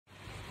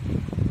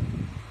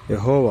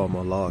Yehovah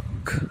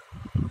Malak,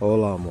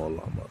 Olam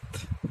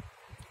Olamat.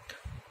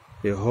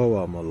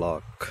 Yehovah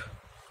Malak,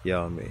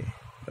 Yami,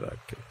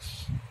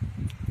 Rakis.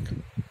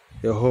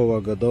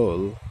 Yehovah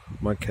Gadol,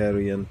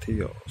 Makarian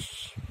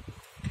Theos.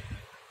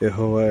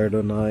 Yehovah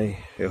Adonai,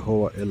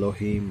 Yehovah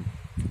Elohim.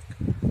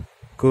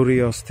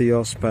 Kurios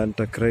Theos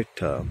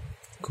Pantocrator,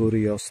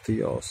 Kurios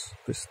Theos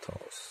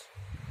Pistos.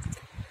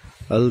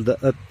 El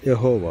Da'at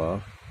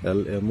Yehovah,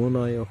 El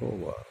Emuna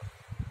Yehovah.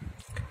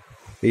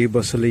 E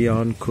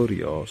Basilian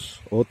Kurios,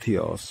 O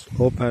Theos,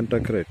 O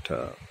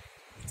Pantocrator.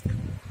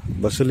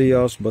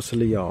 Basilios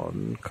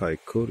Basilion, Kai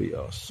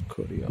Kurios,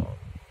 Kurion.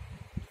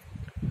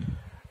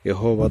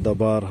 Yehovah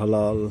Dabar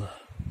Halal,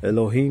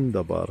 Elohim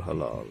Dabar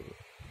Halal.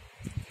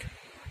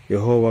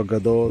 Yehovah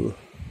Gadol,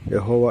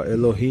 Yehovah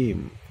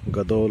Elohim,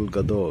 Gadol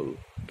Gadol,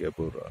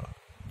 Gebura.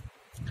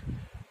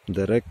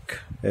 Derek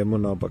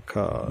Emuna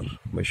Bakar,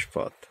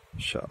 Mishpat,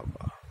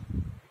 Shaba.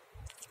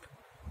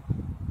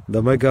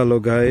 The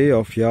megalogai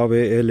of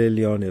Yahweh El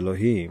Elyon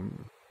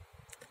Elohim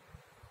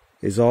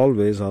is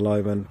always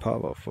alive and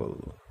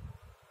powerful,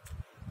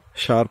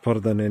 sharper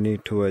than any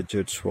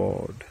two-edged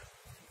sword,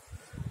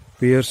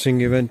 piercing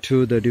even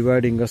to the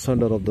dividing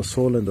asunder of the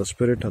soul and the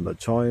spirit and the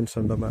joints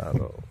and the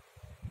marrow.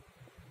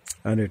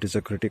 And it is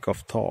a critic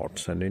of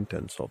thoughts and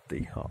intents of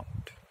the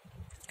heart.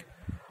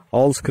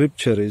 All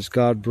scripture is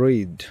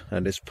God-breathed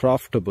and is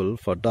profitable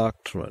for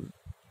doctrine,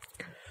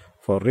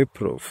 for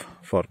reproof,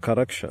 for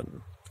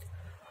correction,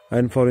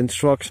 and for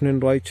instruction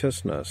in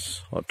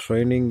righteousness, or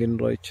training in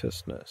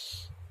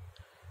righteousness,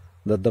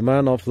 that the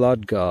man of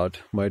Lord God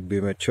might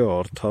be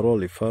mature,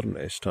 thoroughly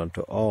furnished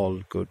unto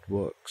all good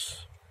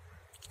works.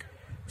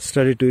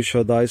 Study to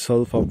show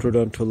thyself approved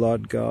unto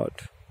Lord God,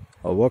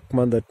 a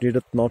workman that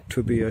needeth not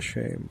to be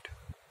ashamed,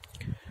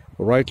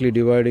 rightly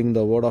dividing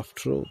the word of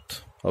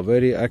truth, a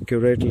very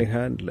accurately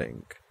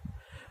handling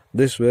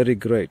this very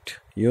great,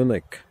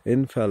 unique,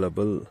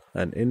 infallible,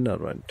 and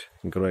inerrant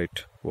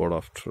great word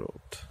of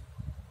truth.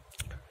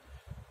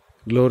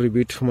 Glory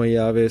be to my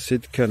Yahweh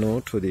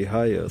Sidkenu to the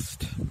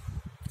highest,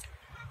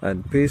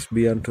 and peace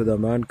be unto the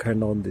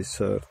mankind on this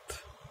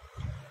earth,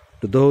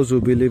 to those who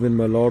believe in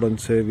my Lord and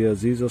Savior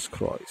Jesus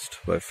Christ,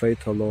 by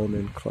faith alone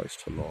in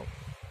Christ alone.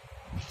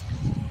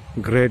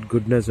 Great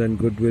goodness and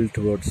goodwill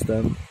towards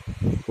them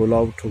who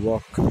love to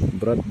walk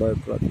breath by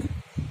breath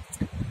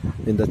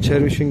in the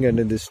cherishing and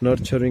in this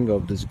nurturing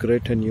of this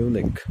great and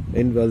unique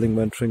indwelling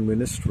mentoring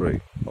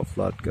ministry of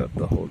Lord God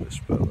the Holy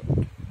Spirit.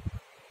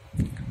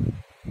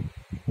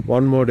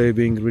 One more day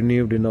being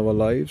renewed in our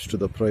lives to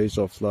the praise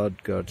of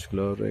Lord God's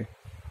glory.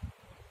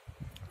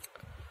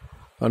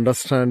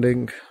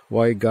 Understanding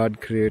why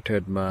God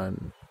created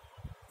man.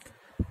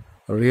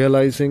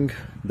 Realizing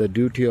the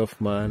duty of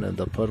man and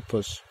the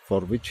purpose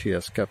for which he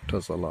has kept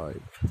us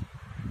alive.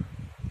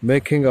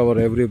 Making our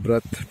every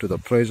breath to the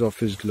praise of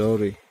his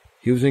glory,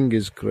 using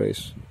his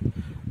grace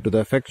to the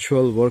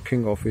effectual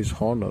working of his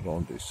honor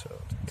on this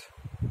earth.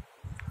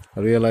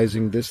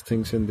 Realizing these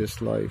things in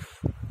this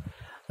life,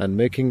 and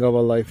making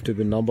our life to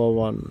be number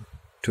one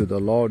to the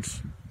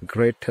Lord's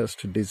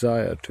greatest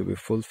desire to be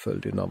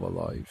fulfilled in our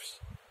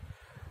lives,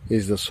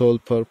 is the sole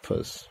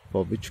purpose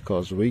for which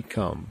cause we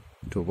come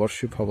to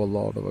worship our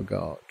Lord our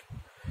God,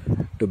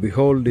 to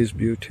behold his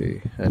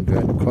beauty and to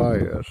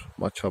inquire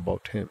much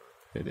about him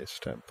in his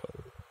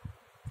temple.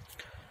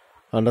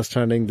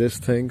 Understanding these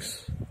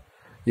things,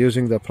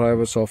 using the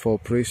prowess of our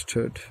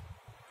priesthood,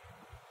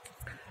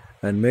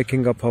 and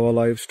making up our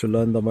lives to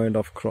learn the mind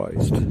of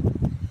Christ,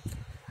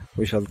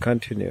 we shall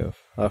continue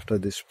after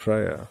this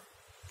prayer,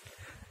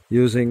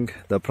 using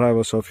the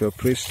prowess of your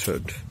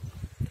priesthood,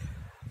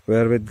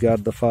 wherewith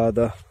God the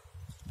Father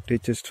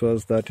teaches to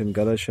us that in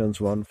Galatians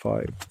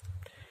 1:5,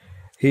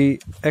 he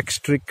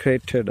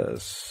extricated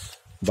us,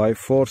 by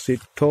force he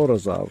tore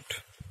us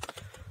out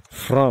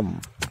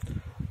from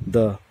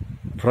the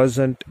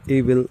present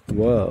evil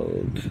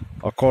world,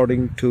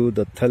 according to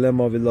the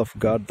thelema will of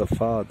God the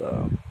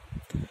Father,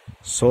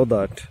 so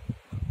that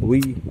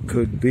we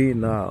could be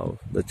now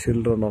the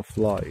children of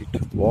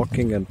light,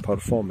 walking and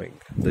performing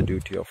the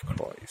duty of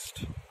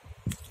Christ.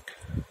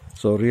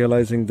 So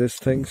realizing these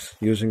things,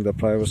 using the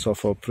prowess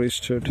of our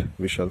priesthood,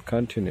 we shall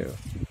continue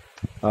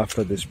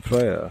after this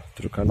prayer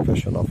through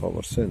confession of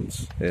our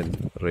sins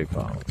in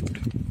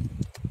rebound.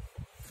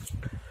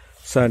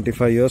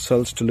 Sanctify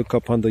yourselves to look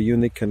upon the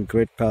unique and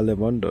great pale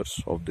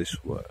wonders of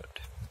this word.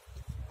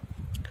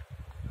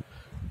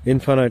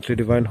 Infinitely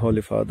divine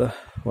Holy Father,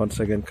 once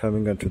again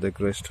coming unto the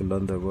grace to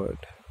learn the word.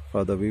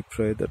 Father, we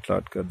pray that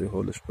Lord God the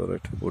Holy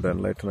Spirit would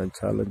enlighten and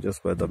challenge us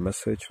by the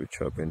message which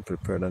have been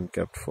prepared and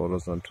kept for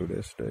us on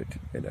today's date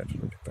in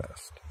eternity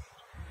past.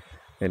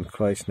 In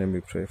Christ's name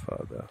we pray,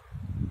 Father.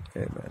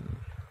 Amen.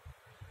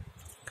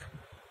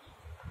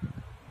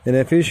 In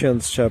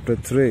Ephesians chapter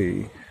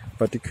 3,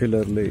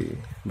 particularly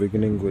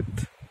beginning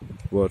with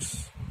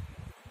verse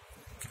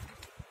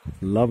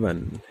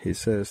 11, he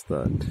says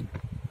that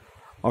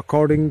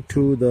according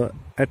to the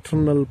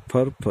eternal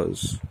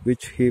purpose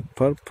which he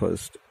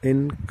purposed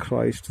in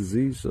Christ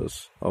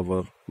Jesus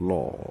our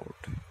Lord.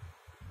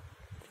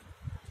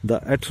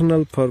 the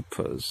eternal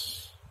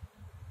purpose,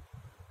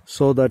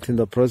 so that in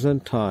the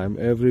present time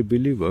every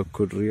believer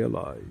could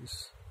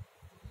realize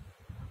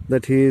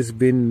that he has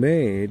been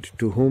made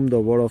to whom the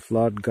word of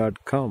Lord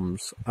God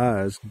comes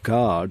as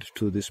God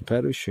to this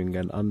perishing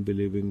and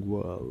unbelieving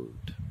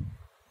world.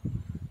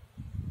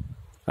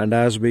 And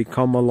as we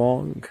come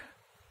along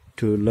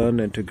to learn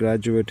and to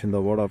graduate in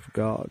the word of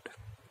God,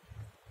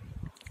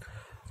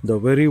 the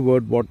very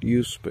word what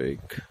you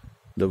speak,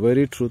 the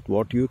very truth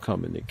what you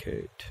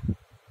communicate,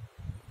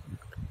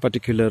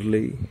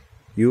 particularly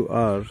you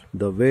are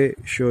the way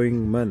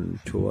showing men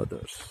to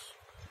others.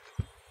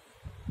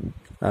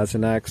 As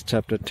in Acts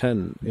chapter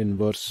 10 in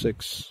verse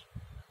 6,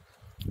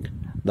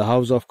 the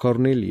house of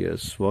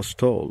Cornelius was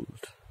told,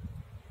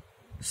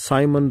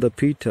 Simon the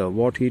Peter,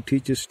 what he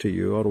teaches to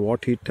you or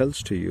what he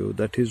tells to you,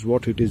 that is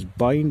what it is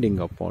binding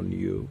upon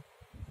you,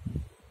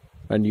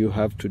 and you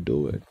have to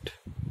do it.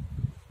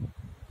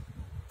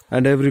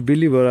 And every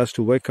believer has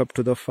to wake up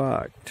to the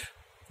fact,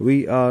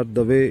 we are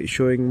the way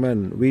showing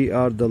men, we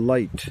are the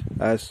light,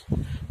 as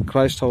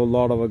Christ our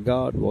Lord our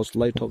God was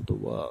light of the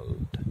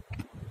world.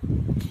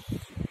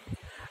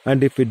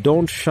 And if we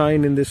don't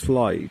shine in this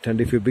light, and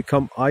if we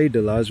become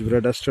idle, as we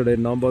read yesterday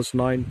in Numbers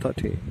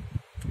 9:30,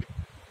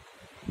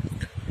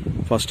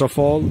 first of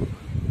all,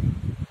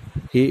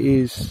 he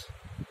is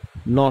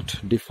not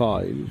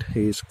defiled,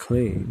 he is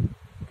clean.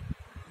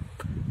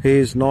 He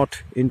is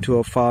not into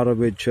a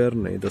faraway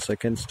journey, the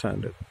second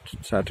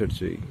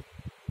strategy.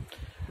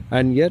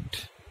 And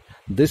yet,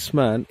 this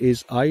man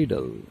is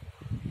idle.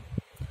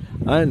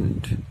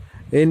 And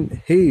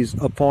in his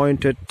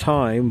appointed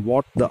time,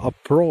 what the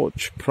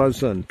approach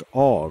present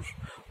or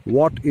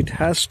what it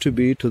has to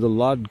be to the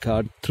Lord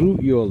God through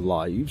your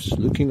lives,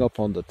 looking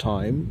upon the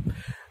time,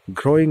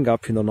 growing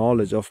up in the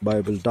knowledge of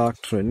Bible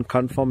doctrine,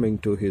 conforming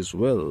to his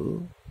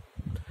will,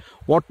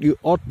 what you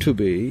ought to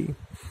be,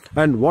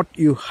 and what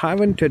you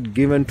haven't yet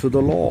given to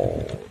the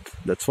Lord.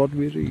 That's what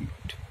we read.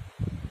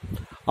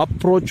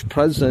 Approach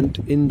present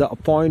in the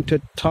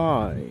appointed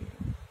time.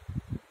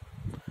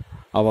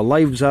 Our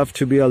lives have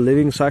to be a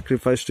living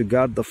sacrifice to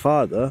God the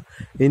Father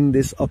in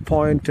this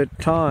appointed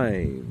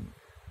time.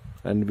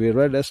 And we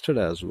read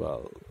yesterday as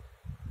well.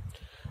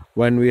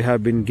 When we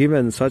have been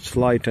given such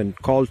light and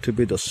called to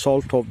be the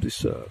salt of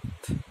this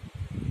earth,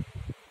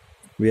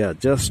 we are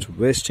just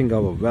wasting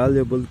our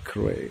valuable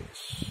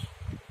grace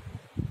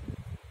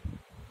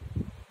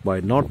by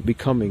not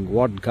becoming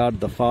what God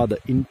the Father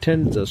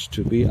intends us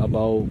to be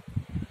above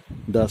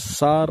the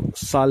Sar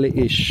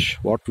Sali-ish,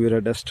 what we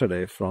read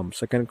yesterday from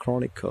 2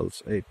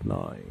 Chronicles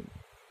 8:9.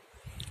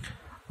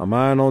 A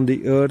man on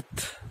the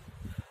earth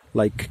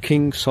like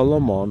King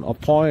Solomon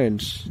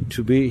appoints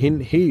to be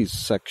in his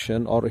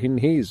section or in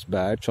his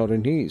batch or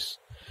in his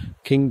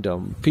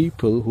kingdom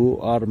people who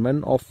are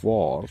men of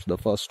war, the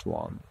first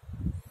one,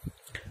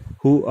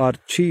 who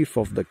are chief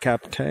of the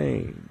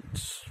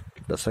captains,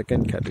 the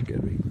second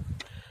category,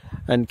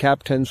 and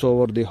captains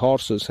over the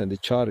horses and the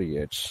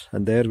chariots.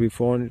 And there we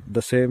found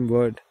the same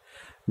word,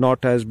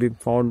 not has been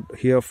found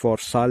here for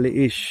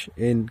Sali-ish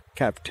in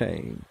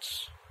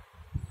captains,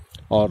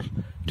 or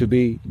to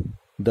be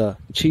the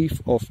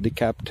chief of the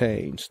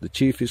captains. The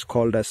chief is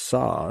called as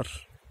Sar,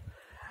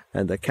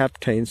 and the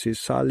captains is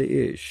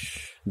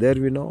Sali-ish. There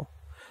we know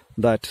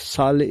that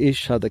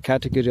Sali-ish are the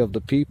category of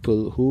the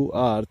people who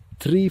are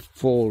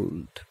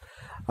threefold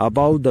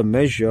above the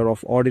measure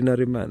of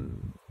ordinary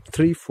men.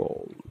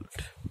 Threefold.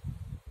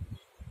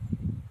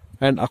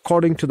 And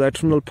according to the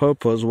eternal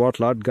purpose, what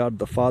Lord God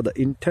the Father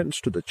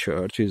intends to the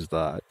church is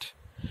that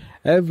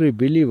every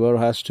believer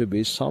has to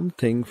be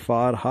something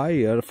far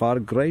higher, far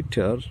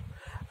greater,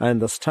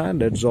 and the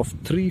standards of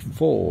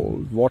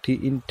threefold what he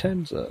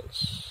intends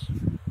us.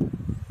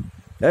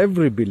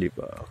 Every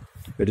believer.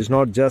 It is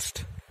not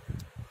just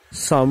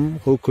some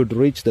who could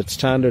reach that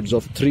standards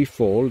of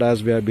threefold,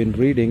 as we have been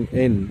reading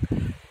in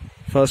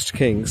 1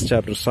 Kings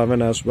chapter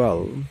 7 as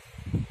well.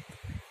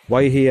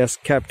 Why he has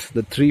kept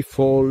the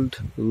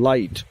threefold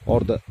light,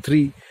 or the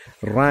three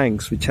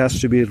ranks which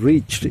has to be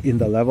reached in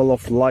the level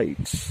of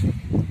lights.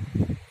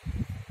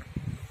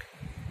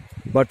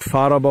 But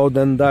far above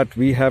than that,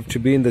 we have to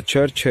be in the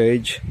church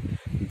age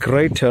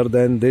greater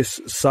than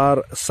this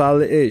Sar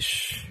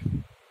Sal-ish.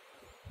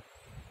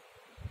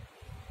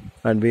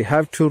 And we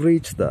have to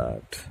reach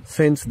that,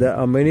 since there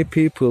are many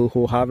people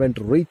who haven't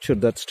reached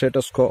that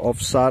status quo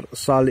of Sar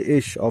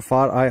Sal-ish, or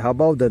far high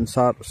above than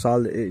Sar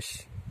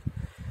Sal-ish.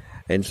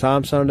 In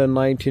Psalm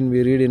 119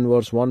 we read in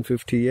verse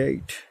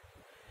 158,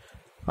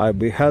 I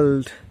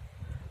beheld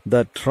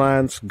the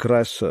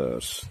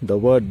transgressors. The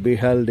word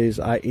beheld is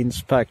I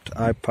inspect,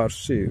 I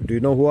perceive. Do you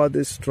know who are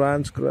these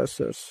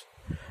transgressors?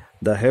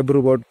 The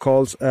Hebrew word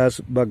calls as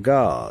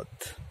Bagad,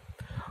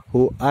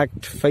 who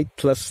act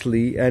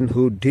faithlessly and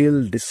who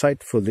deal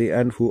deceitfully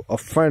and who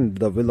offend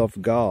the will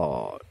of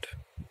God.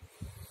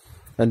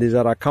 And these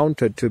are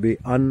accounted to be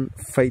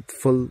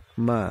unfaithful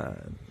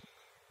man.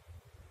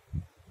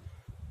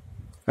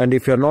 And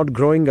if you are not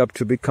growing up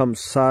to become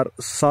Sar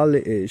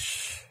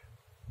Sali-ish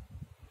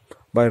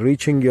by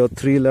reaching your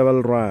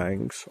 3-level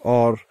ranks,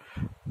 or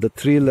the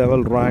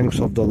three-level ranks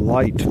of the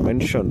light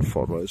mentioned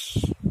for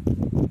us.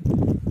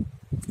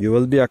 You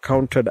will be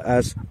accounted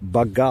as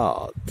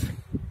Bagat,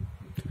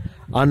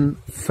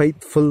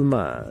 unfaithful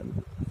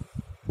man,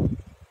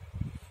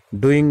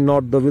 doing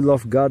not the will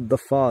of God the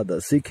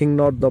Father, seeking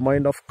not the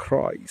mind of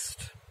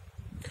Christ.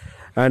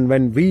 And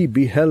when we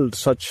beheld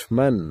such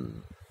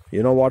men,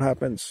 you know what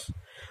happens?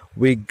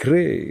 We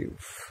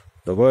grieve.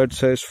 The word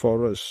says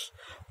for us,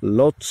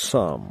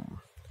 loathsome,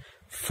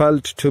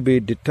 felt to be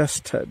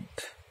detested.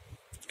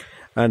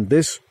 And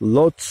this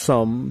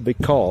loathsome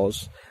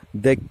because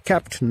they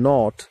kept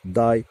not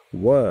thy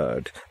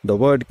word. The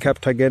word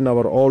kept, again,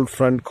 our old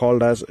friend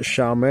called as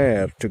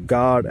shamer, to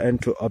guard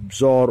and to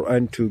absorb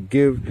and to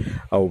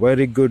give a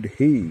very good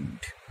heed.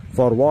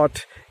 For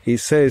what? He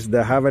says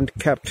they haven't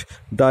kept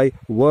thy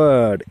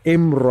word,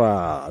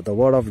 Imra, the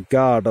word of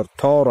God, or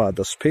Torah,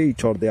 the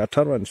speech or the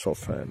utterance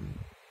of him.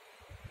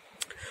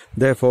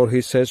 Therefore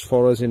he says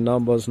for us in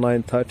Numbers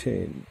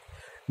 9:13,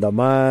 the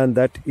man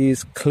that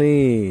is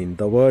clean,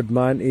 the word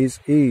man is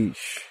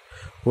Ish,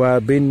 who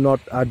have been not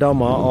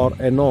Adama or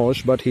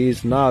Enosh, but he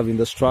is now in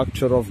the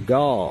structure of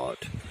God.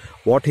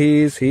 What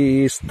he is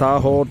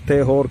Tahor,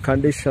 Tehor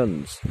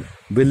conditions.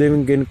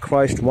 Believing in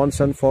Christ once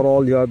and for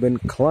all, you have been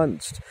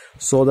cleansed,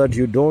 so that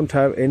you don't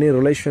have any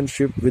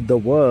relationship with the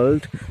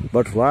world,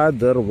 but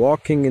rather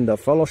walking in the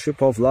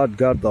fellowship of Lord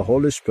God, the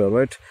Holy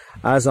Spirit,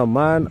 as a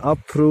man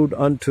approved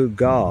unto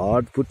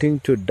God,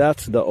 putting to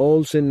death the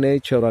old sin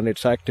nature and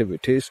its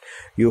activities.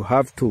 You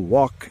have to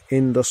walk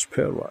in the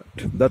Spirit.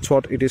 That's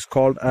what it is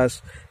called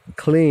as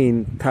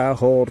clean,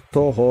 tahor,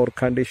 tohor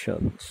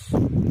conditions.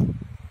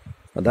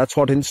 And that's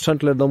what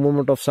instantly at the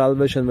moment of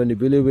salvation, when you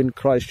believe in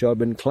Christ, you have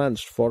been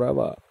cleansed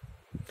forever.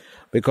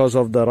 Because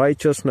of the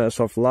righteousness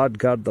of Lord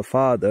God the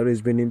Father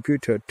is been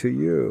imputed to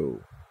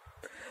you.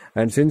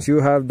 And since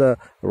you have the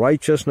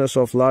righteousness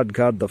of Lord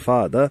God the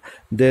Father,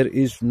 there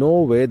is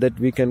no way that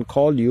we can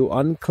call you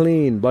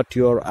unclean, but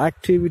your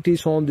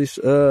activities on this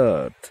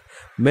earth,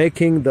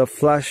 making the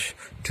flesh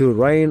to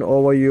reign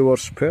over your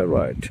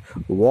spirit,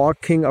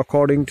 walking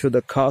according to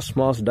the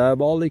cosmos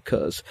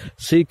diabolicus,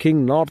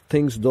 seeking not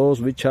things those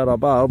which are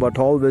above, but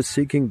always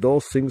seeking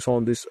those things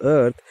on this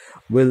earth,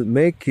 will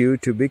make you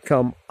to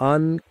become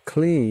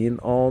unclean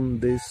on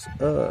this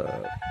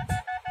earth.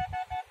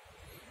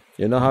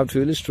 You know how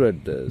to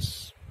illustrate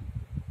this.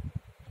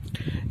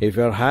 If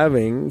you're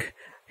having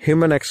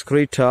human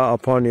excreta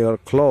upon your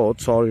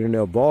clothes or in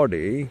your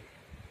body,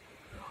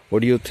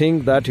 would you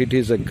think that it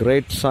is a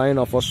great sign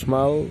of a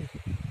smell?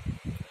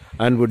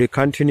 And would you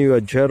continue a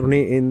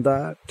journey in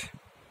that?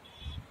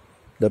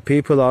 The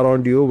people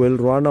around you will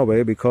run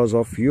away because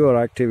of your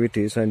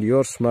activities and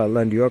your smell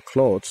and your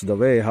clothes, the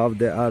way how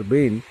they are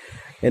being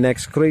in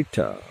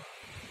excreta.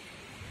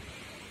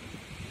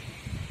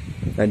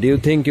 And do you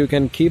think you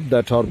can keep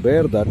that or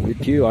bear that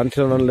with you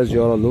until and unless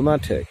you are a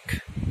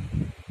lunatic?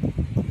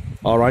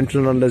 Or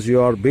until and unless you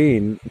are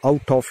being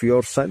out of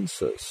your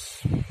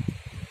senses?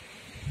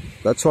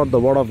 That's what the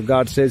Word of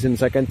God says in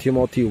 2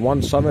 Timothy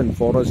 1:7.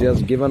 For us, He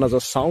has given us a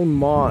sound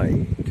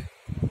mind.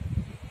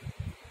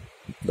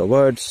 The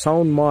word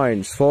sound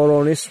mind,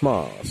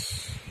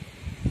 phoronismas.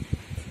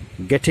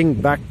 Getting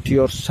back to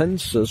your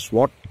senses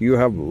what you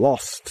have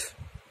lost.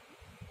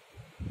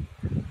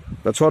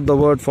 That's what the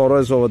word for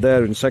us over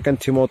there in 2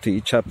 Timothy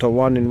chapter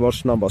 1 in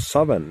verse number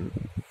 7.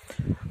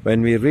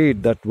 When we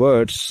read that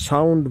word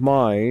sound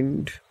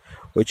mind,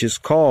 which is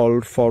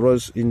called for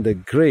us in the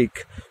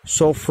Greek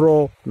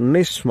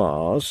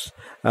sophronismas,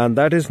 and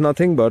that is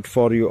nothing but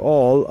for you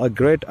all a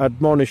great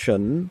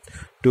admonition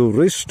to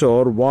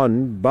restore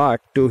one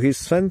back to his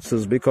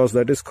senses, because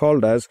that is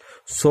called as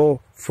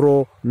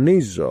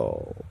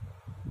sophronizo.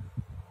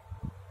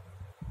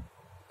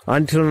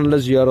 Until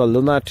unless you are a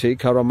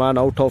lunatic or a man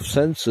out of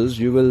senses,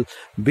 you will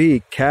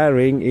be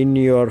carrying in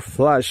your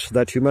flesh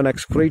that human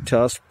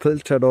excreta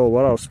spilted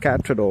over or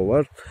scattered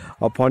over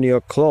upon your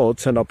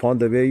clothes and upon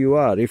the way you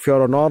are. If you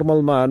are a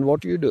normal man,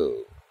 what you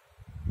do?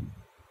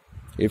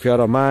 If you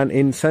are a man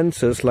in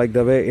senses, like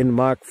the way in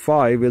Mark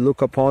 5, we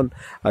look upon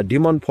a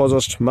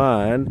demon-possessed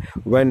man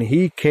when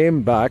he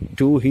came back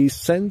to his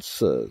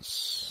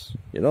senses.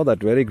 You know that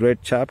very great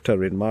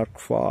chapter in Mark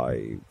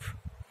 5.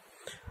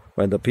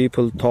 When the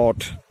people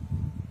thought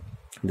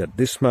that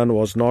this man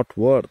was not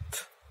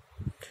worth,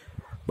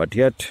 but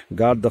yet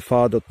God the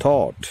Father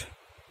thought,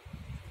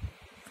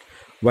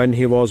 when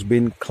he was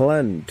being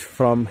cleansed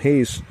from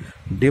his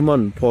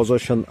demon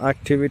possession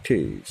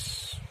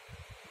activities,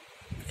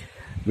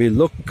 we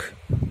look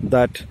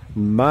that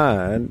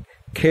man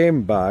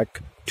came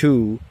back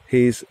to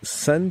his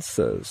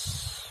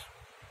senses.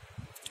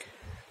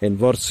 In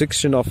verse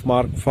 16 of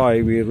Mark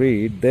 5 we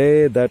read,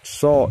 they that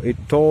saw it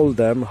told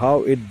them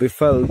how it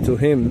befell to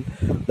him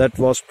that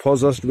was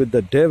possessed with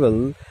the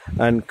devil,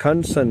 and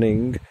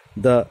concerning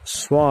the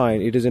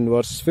swine. It is in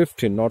verse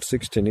 15, not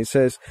 16. He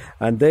says,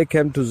 and they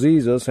came to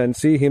Jesus and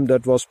see him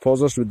that was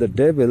possessed with the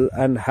devil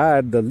and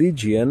had the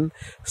legion,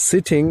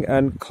 sitting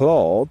and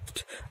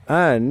clothed,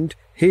 and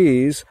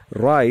his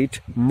right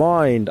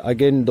mind.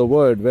 Again the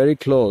word very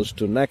close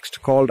to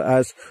next, called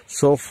as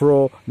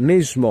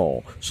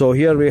sophronismo. So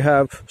here we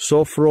have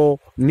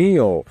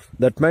sophroneo,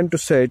 that meant to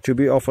say to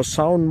be of a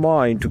sound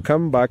mind, to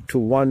come back to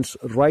one's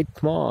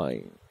right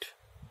mind.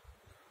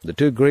 The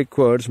two Greek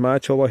words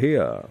match over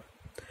here.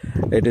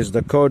 It is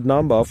the code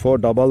number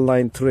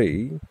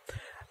 4993,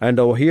 and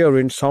over here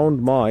in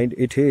sound mind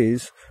it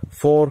is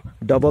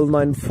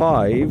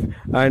 4995,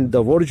 and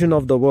the origin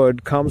of the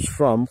word comes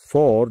from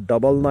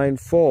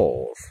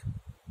 4994.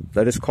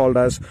 That is called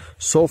as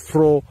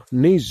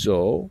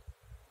sophronizo.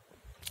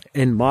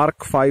 In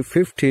Mark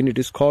 5:15 it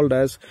is called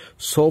as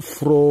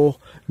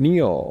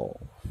sophroneo.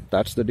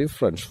 That's the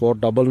difference.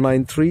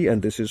 4993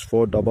 and this is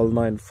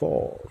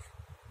 4994.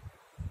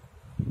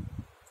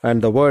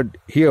 And the word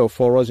here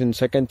for us in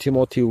 2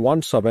 Timothy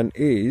 1:7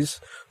 is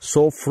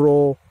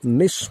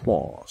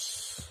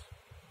sophronismos.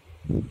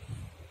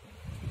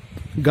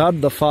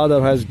 God the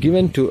Father has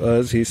given to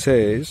us, he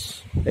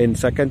says in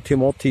 2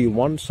 Timothy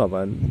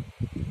 1:7,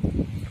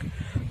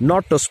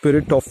 not a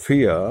spirit of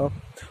fear,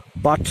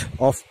 but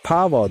of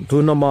power,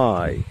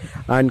 dunamai,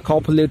 and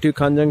copulative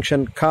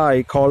conjunction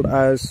kai, called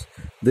as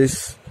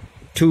this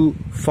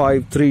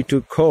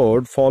 2532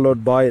 code,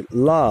 followed by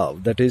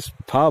love, that is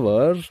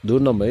power,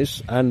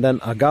 dunamis, and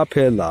then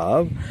agape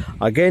love,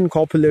 again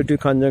copulative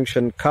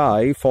conjunction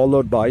kai,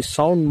 followed by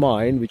sound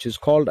mind, which is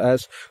called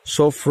as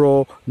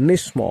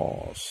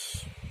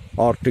sophronismos,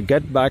 or to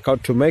get back or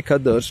to make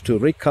others to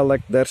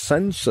recollect their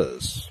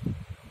senses.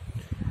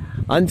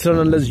 Until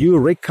and unless you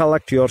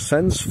recollect your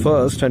sense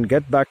first and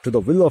get back to the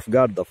will of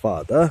God the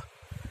Father,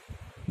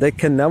 there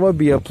can never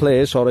be a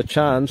place or a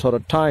chance or a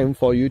time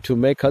for you to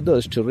make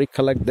others to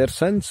recollect their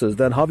senses.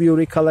 Then how do you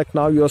recollect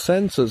now your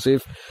senses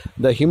if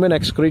the human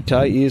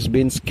excreta is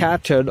being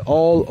scattered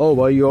all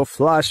over your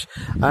flesh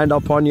and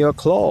upon your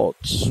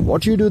clothes?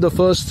 What you do the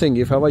first thing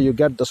if ever you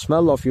get the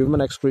smell of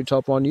human excreta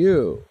upon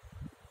you?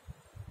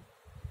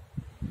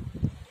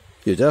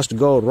 You just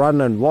go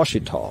run and wash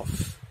it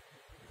off.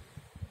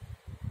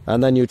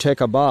 And then you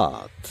take a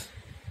bath.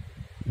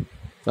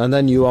 And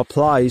then you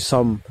apply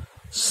some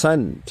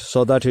scent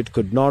so that it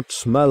could not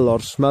smell, or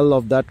smell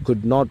of that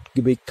could not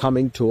be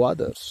coming to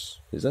others,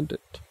 isn't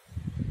it?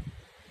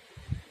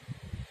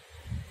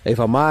 If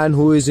a man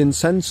who is in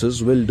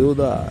senses will do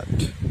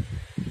that.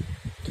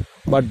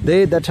 But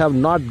they that have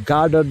not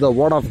guarded the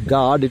word of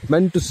God, it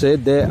meant to say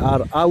they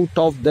are out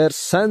of their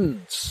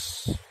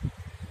sense.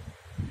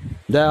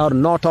 They are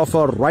not of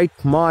a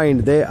right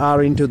mind. They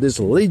are into this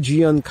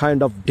legion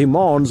kind of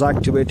demons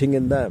activating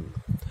in them.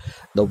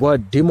 The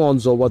word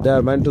demons over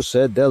there meant to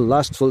say they're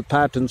lustful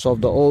patterns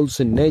of the old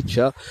sin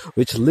nature,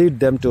 which lead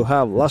them to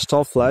have lust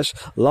of flesh,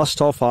 lust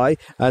of eye,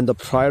 and the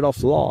pride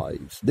of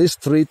life. These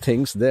three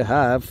things they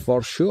have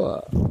for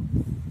sure.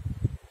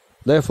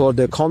 Therefore,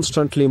 they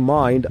constantly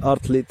mind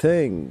earthly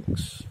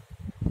things.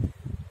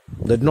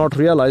 They do not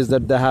realize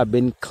that they have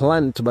been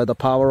cleansed by the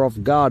power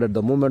of God at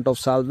the moment of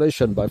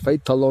salvation, by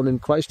faith alone in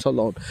Christ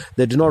alone.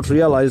 They do not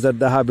realize that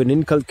they have been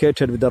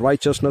inculcated with the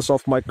righteousness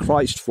of my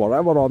Christ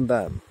forever on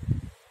them.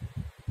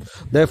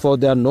 Therefore,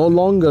 they are no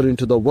longer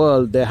into the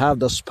world. They have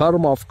the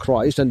sperm of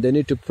Christ, and they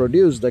need to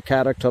produce the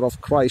character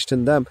of Christ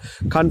in them,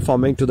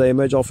 conforming to the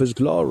image of His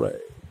glory.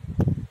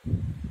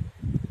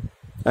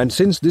 And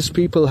since these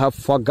people have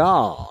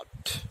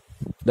forgot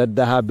that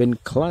they have been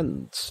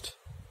cleansed,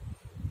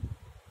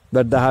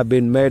 that they have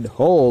been made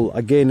whole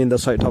again in the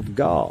sight of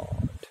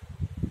God,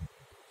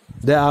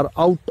 they are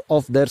out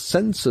of their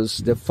senses.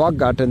 They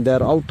forgot and they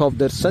are out of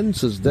their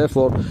senses.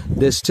 Therefore,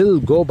 they still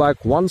go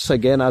back once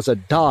again as a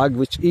dog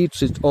which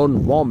eats its own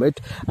vomit,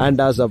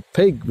 and as a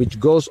pig which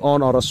goes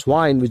on, or a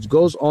swine which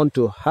goes on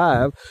to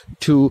have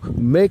to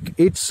make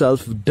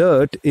itself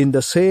dirt in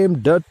the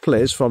same dirt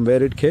place from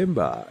where it came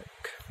back.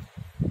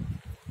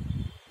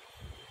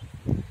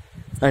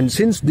 And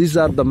since these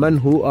are the men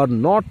who are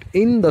not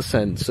in the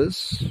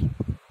senses,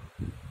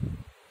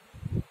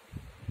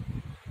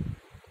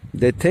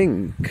 they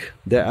think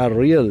they are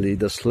really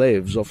the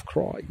slaves of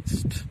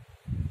Christ.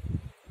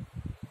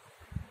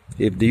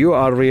 If you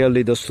are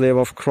really the slave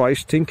of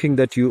Christ, thinking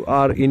that you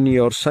are in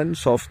your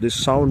sense of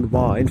this sound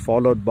mind,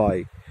 followed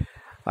by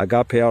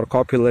agape or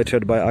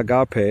copulated by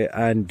agape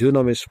and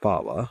dunamis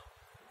power,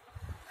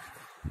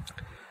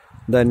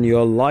 then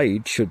your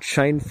light should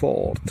shine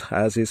forth,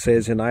 as he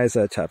says in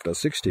Isaiah chapter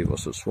 60,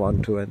 verses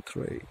 1, 2, and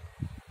 3.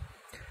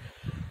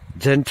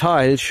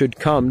 Gentiles should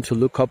come to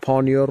look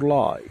upon your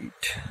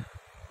light.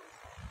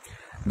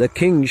 The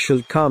king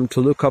should come to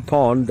look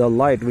upon the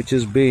light which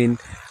is being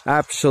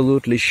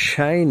absolutely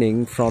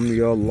shining from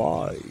your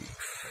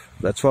life.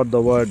 That's what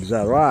the word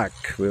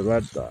Zarak, we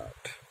read that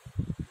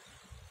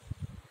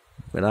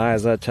in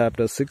Isaiah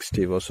chapter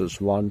 60, verses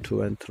 1,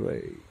 2, and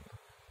 3.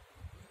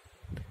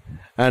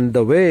 And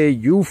the way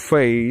you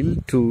fail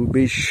to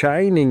be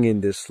shining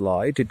in this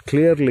light, it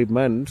clearly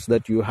means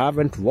that you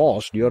haven't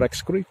washed your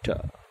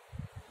excreta.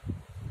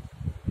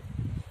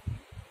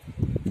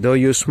 Though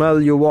you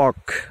smell, you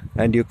walk,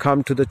 and you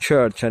come to the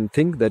church and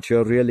think that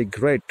you're really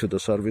great to the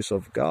service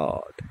of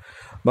God.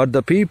 But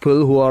the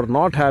people who are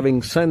not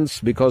having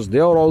sense, because they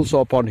are also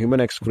upon human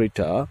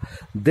excreta,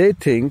 they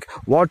think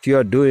what you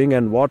are doing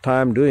and what I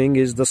am doing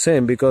is the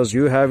same, because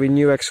you have in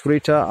you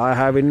excreta, I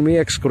have in me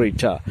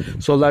excreta.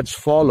 So let's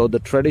follow the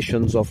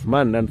traditions of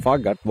men and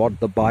forget what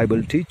the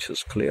Bible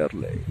teaches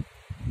clearly.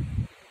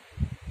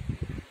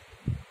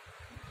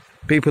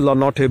 People are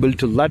not able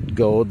to let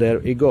go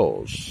their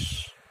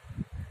egos.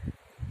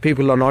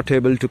 People are not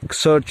able to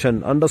search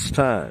and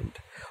understand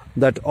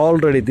that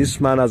already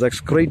this man has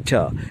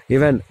excreta.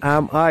 Even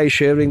am I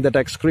sharing that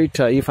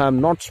excreta? If I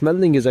am not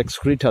smelling his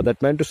excreta,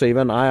 that meant to say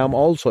even I am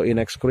also in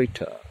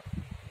excreta.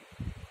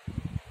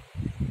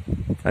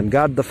 And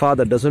God the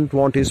Father doesn't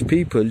want his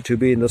people to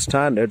be in the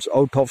standards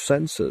out of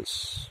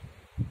senses.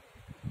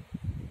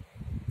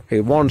 He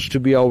wants to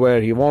be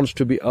aware, he wants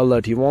to be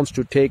alert, he wants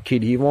to take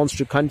heed, he wants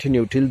to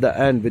continue till the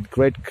end with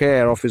great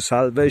care of his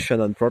salvation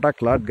and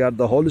protect Lord God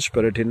the Holy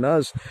Spirit in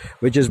us,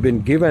 which has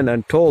been given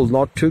and told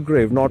not to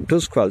grieve, not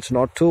to squelch,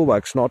 not to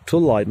wax, not to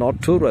lie,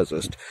 not to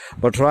resist,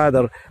 but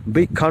rather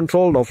be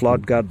controlled of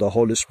Lord God the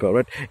Holy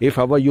Spirit. If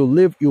ever you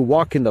live, you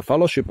walk in the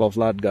fellowship of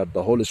Lord God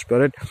the Holy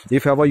Spirit.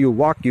 If ever you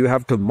walk, you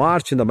have to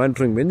march in the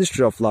mentoring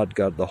ministry of Lord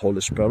God the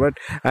Holy Spirit.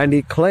 And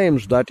he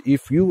claims that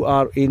if you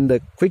are in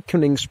the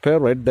quickening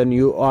spirit, then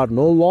you are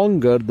no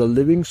longer the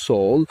living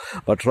soul,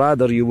 but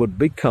rather you would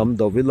become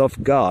the will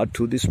of God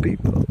to these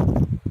people.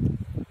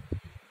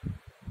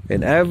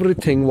 In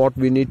everything what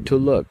we need to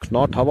look,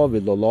 not our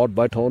will, O Lord,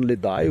 but only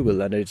thy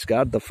will. And it's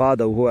God the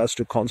Father who has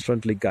to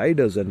constantly guide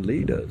us and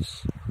lead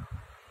us.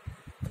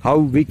 How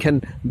we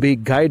can be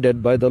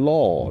guided by the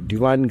Lord,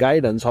 divine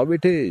guidance, how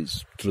it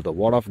is, through the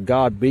Word of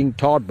God being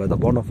taught by the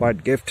bona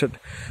fide gifted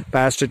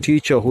pastor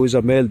teacher who is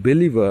a male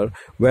believer,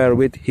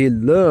 wherewith he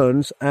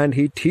learns and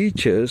he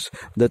teaches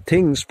the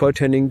things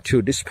pertaining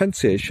to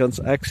dispensations,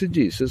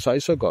 exegesis,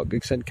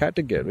 isagogics and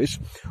categories,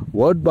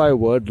 word by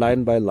word,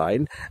 line by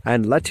line,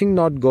 and letting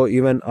not go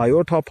even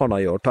iota upon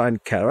iota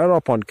and carrera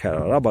upon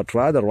carrera, but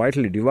rather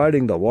rightly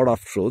dividing the word of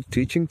truth,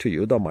 teaching to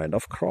you the mind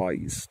of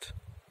Christ.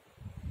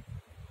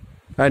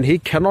 And he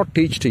cannot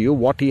teach to you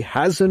what he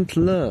hasn't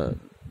learned.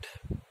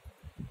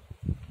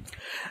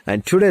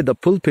 And today the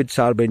pulpits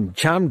are being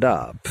jammed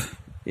up.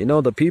 You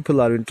know, the people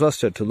are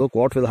interested to look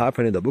what will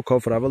happen in the book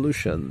of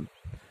Revelation.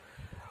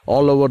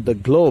 All over the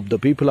globe, the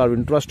people are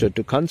interested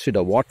to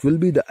consider what will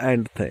be the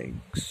end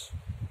things.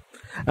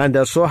 And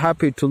they're so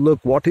happy to look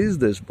what is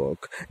this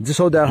book.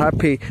 So they're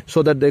happy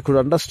so that they could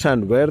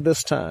understand where they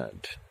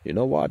stand. You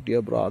know what,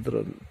 dear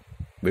brethren?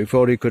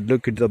 Before you could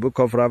look into the book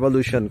of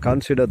Revelation,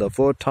 consider the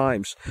 4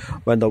 times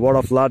when the word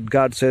of Lord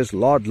God says,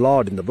 Lord,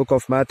 Lord, in the book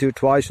of Matthew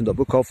twice, in the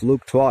book of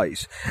Luke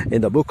twice.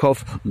 In the book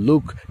of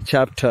Luke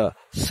chapter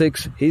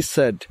 6, he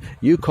said,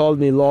 you call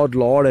me Lord,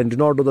 Lord, and do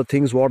not do the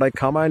things what I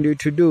command you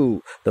to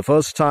do. The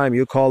first time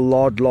you call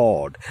Lord,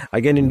 Lord.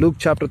 Again in Luke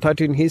chapter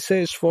 13, he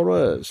says for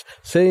us,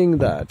 saying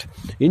that,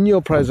 in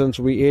your presence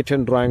we ate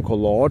and drank, O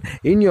Lord.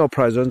 In your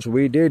presence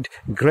we did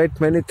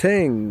great many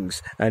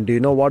things. And do you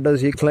know what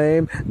does he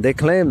claim? They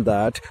claim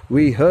that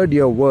we heard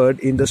your word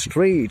in the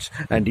streets.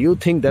 And do you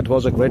think that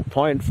was a great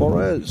point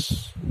for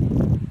us?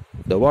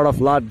 The word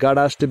of Lord God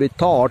has to be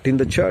taught in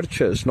the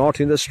churches, not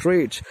in the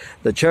streets.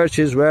 The church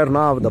is where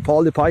now the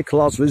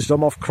polypyclos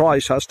wisdom of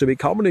Christ has to be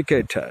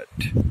communicated.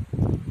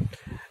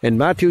 In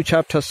Matthew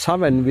chapter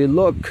 7, we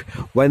look,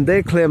 when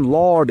they claim,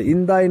 Lord,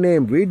 in thy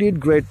name we did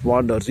great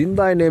wonders. In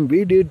thy name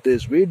we did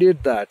this, we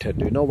did that. And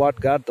you know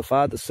what God the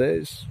Father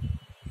says?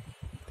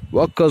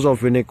 Workers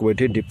of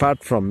iniquity,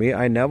 depart from me.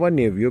 I never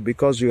knew you,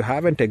 because you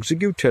haven't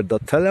executed the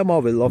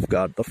thelema will of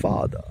God the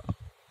Father.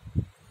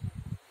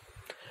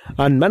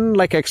 And men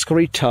like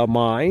excreta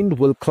mind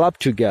will club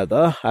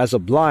together as a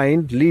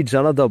blind leads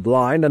another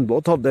blind, and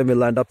both of them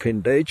will end up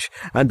in ditch.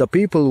 And the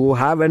people who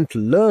haven't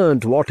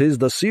learned what is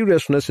the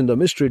seriousness in the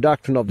mystery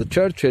doctrine of the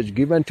church age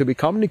given to be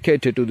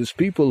communicated to these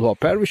people who are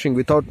perishing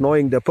without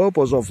knowing the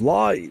purpose of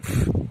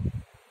life.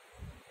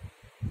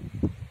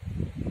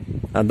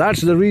 And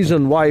that's the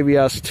reason why we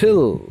are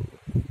still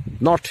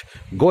not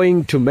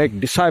going to make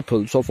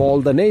disciples of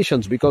all the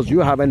nations, because you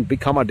haven't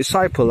become a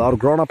disciple or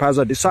grown up as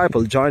a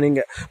disciple,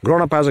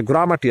 grown up as a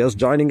grammatias,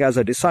 joining as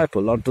a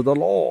disciple unto the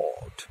Lord.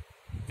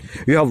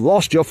 You have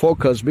lost your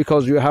focus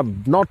because you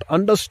have not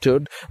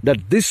understood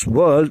that this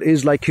world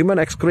is like human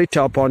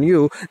excreta upon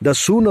you. The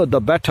sooner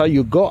the better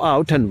you go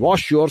out and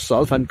wash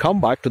yourself and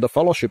come back to the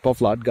fellowship of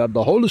Lord God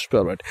the Holy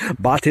Spirit.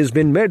 Bath has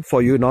been made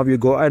for you, now you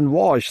go and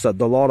wash, said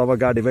the Lord our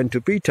God even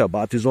to Peter.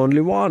 Bath is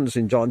only once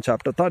in John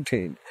chapter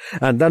 13.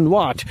 And then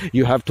what?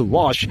 You have to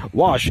wash.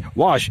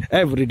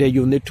 Every day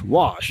you need to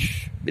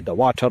wash with the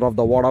water of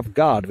the Word of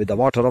God, with the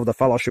water of the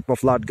fellowship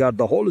of Lord God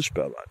the Holy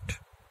Spirit.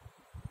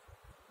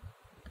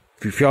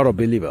 If you're a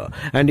believer.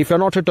 And if you're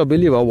not yet a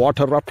believer,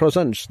 water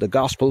represents the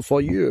gospel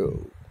for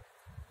you.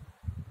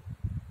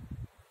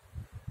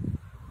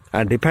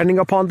 And depending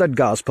upon that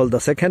gospel,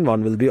 the second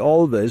one will be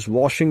always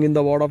washing in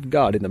the word of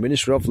God, in the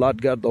ministry of Lord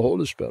God, the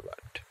Holy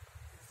Spirit.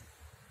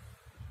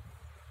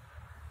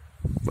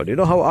 But you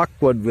know how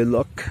awkward we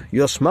look.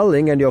 You're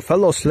smelling and your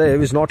fellow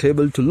slave is not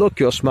able to look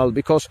your smell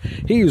because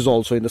he is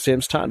also in the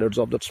same standards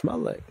of that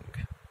smelling.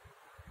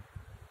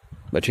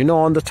 But you know,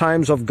 on the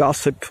times of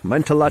gossip,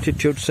 mental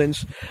attitude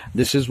sins,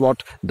 this is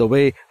what the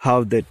way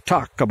how they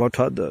talk about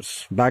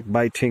others.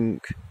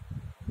 Backbiting,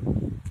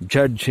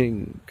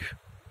 judging,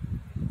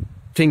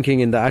 thinking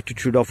in the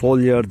attitude of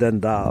holier than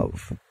thou.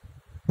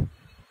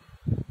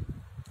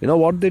 You know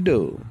what they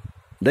do?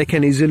 They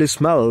can easily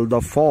smell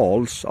the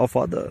faults of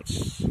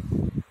others.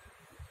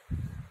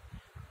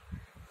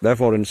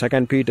 Therefore, in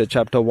 2 Peter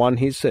chapter 1,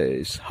 he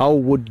says, how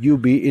would you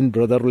be in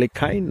brotherly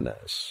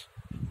kindness?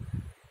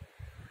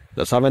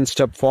 The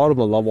 7-step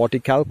formula of what he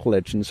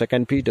calculates in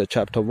 2 Peter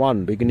chapter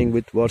 1, beginning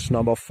with verse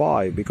number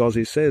 5, because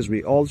he says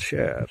we all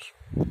share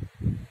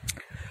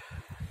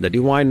the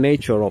divine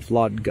nature of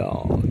Lord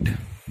God.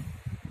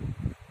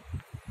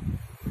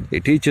 He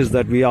teaches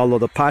that we all are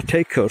the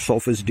partakers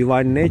of his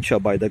divine nature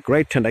by the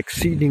great and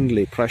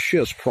exceedingly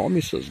precious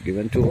promises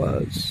given to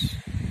us.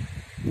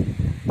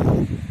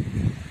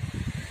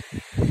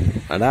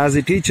 And as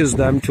he teaches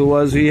them to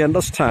us, he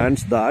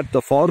understands that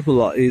the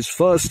formula is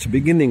first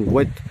beginning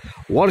with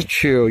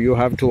virtue you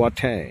have to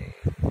attain.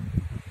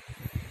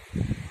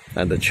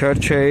 And the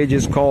church age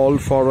is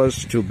called for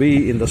us to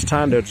be in the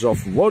standards of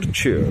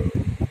virtue.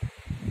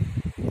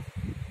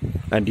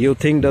 And you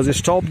think, does he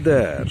stop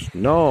there?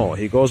 No,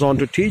 he goes on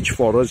to teach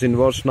for us in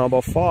verse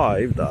number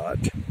 5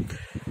 that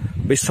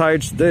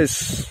besides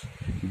this,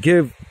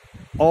 give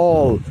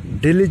all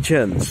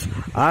diligence,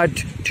 add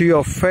to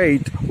your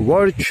faith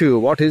virtue.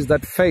 What is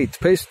that faith?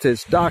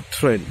 Pistis,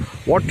 doctrine.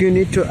 What do you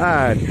need to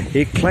add?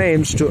 He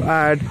claims to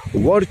add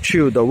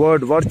virtue. The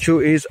word virtue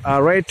is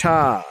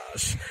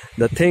aretas,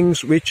 the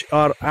things which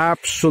are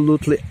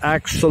absolutely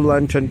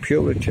excellent in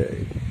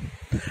purity.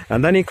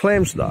 And then he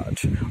claims that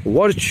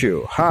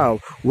virtue, how?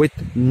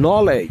 With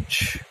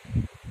knowledge.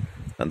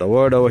 And the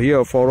word over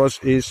here for us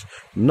is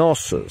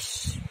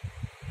gnosis.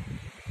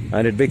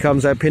 And it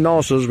becomes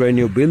epignosis when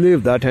you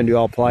believe that and you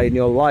apply in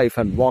your life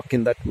and walk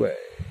in that way.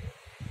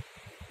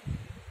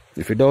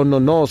 If you don't know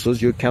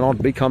gnosis, you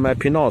cannot become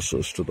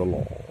epignosis to the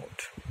Lord.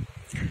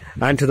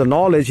 And to the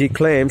knowledge he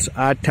claims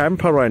add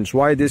temperance.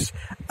 Why this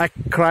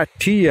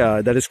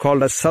akratia, that is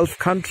called as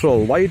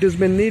self-control? Why it has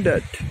been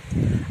needed?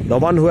 The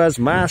one who has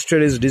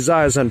mastered his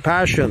desires and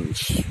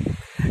passions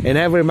in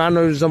every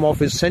mannerism of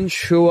his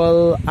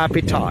sensual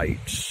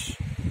appetites.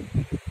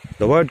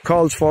 The word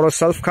calls for a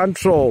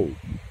self-control.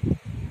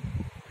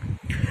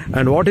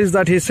 And what is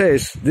that he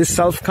says? This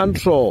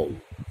self-control.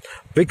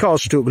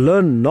 Because to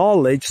learn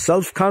knowledge,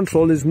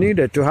 self-control is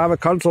needed to have a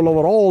control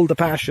over all the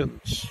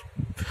passions,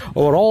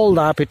 over all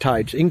the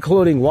appetites,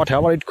 including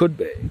whatever it could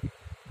be.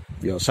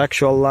 Your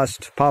sexual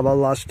lust, power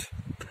lust,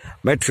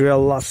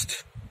 material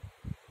lust.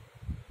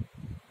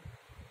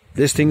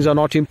 These things are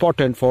not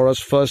important for us.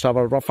 First,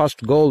 our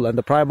first goal and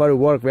the primary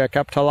work we are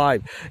kept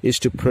alive is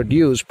to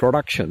produce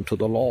production to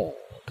the Lord.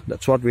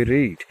 That's what we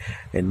read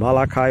in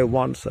Malachi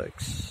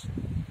 1:6.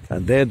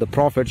 And there the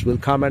prophets will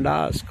come and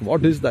ask,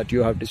 what is that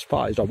you have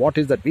despised? Or what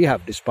is that we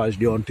have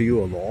despised unto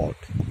you, O Lord?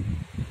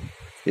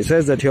 He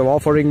says that you're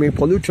offering me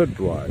polluted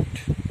blood.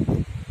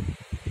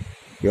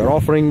 You're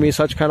offering me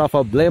such kind of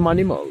a blame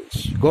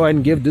animals. Go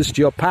and give this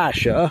to your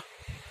pastor.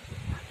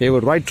 He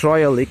would right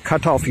royally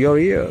cut off your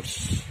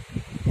ears.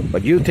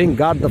 But you think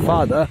God the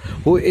Father,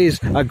 who is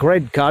a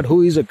great God,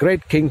 who is a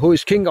great King, who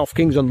is King of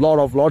kings and Lord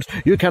of lords,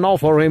 you can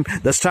offer him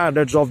the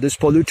standards of these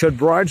polluted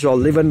brides or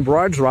leavened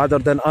brides rather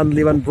than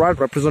unleavened bride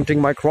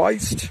representing my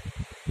Christ?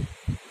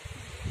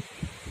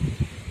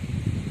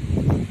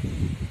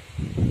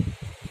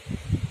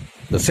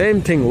 The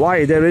same thing.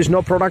 Why? There is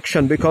no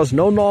production because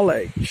no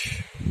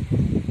knowledge.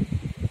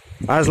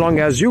 As long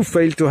as you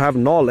fail to have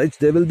knowledge,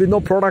 there will be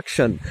no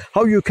production.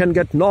 How you can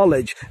get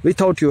knowledge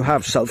without you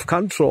have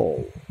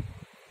self-control?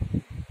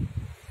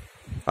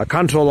 A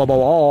control over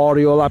all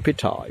your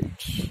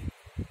appetites.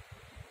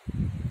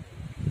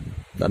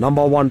 The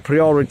number one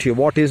priority,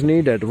 what is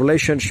needed?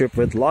 Relationship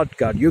with Lord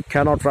God. You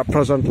cannot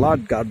represent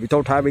Lord God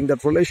without having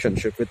that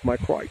relationship with my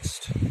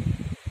Christ.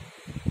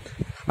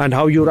 And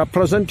how you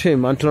represent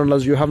him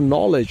unless you have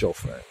knowledge of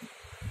him.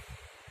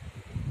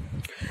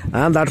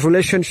 And that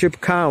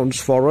relationship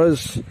counts for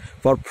us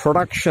for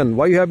production.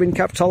 Why you have been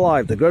kept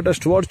alive? The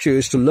greatest virtue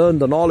is to learn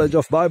the knowledge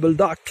of Bible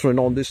doctrine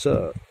on this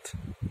earth.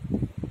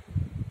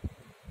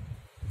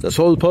 The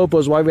sole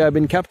purpose why we have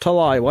been kept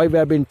alive, why we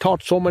have been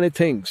taught so many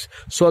things,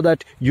 so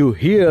that you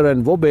hear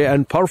and obey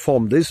and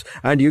perform this,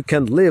 and you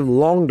can live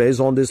long days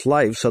on this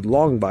life, said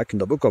long back in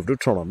the book of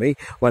Deuteronomy,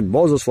 when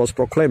Moses was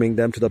proclaiming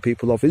them to the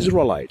people of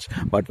Israelites.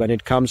 But when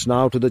it comes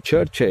now to the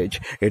church age,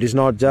 it is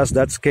not just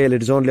that scale,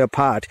 it is only a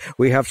part.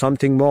 We have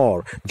something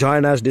more.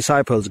 Join as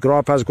disciples, grow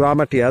up as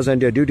grammatias,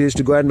 and your duty is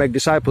to go and make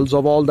disciples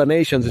of all the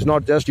nations. It's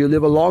not just you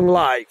live a long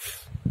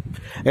life.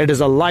 It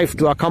is a life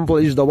to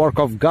accomplish the work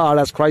of God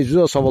as Christ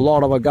Jesus our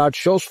Lord our God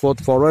shows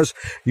forth for us.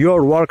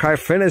 Your work I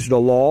finished, O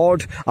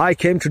Lord. I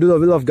came to do the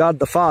will of God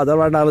the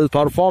Father, and I will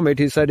perform it,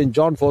 he said in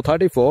John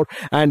 4:34.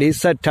 And he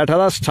said,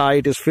 Tetelestai,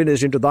 it is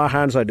finished, into thy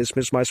hands I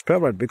dismiss my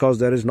spirit, because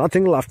there is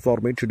nothing left for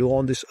me to do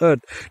on this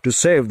earth to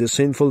save this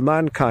sinful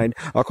mankind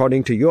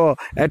according to your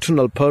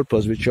eternal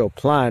purpose which you have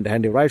planned.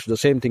 And he writes the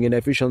same thing in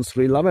Ephesians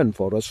 3:11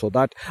 for us, so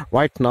that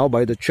right now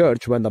by the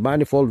church, when the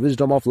manifold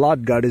wisdom of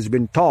Lord God is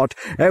being taught,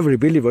 every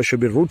believer should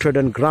be rooted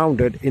and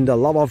grounded in the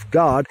love of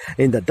God,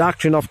 in the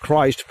doctrine of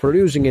Christ,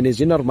 producing in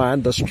his inner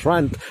man the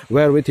strength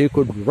wherewith he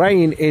could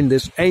reign in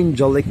this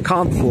angelic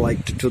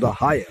conflict to the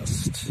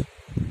highest,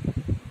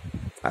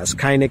 as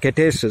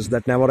kaineketesis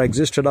that never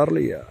existed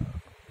earlier,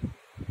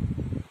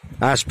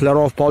 as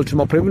plethora of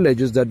Baltimore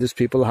privileges that these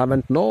people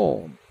haven't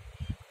known.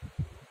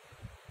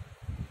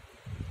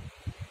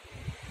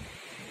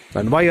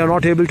 And why you're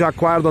not able to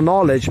acquire the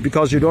knowledge?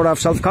 Because you don't have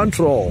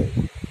self-control.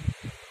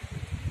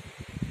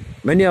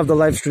 Many of the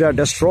lives today are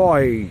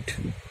destroyed,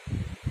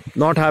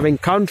 not having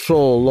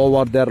control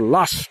over their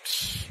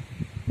lusts.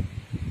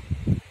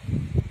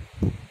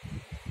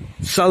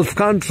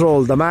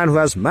 Self-control, the man who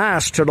has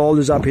mastered all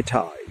his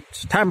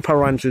appetites.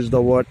 Temperance is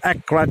the word,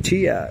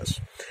 akratias.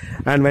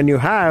 And when you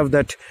have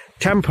that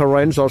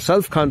temperance or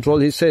self-control,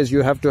 he says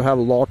you have to have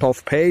a lot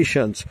of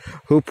patience.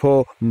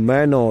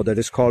 Hupomeno, that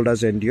is called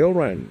as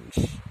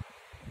endurance.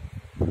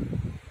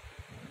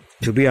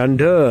 To be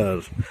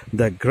under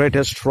the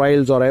greatest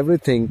trials or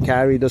everything,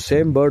 carry the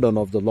same burden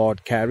of the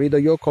Lord, carry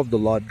the yoke of the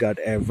Lord God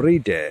every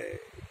day.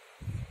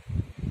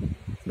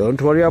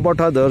 Don't worry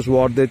about others,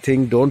 what they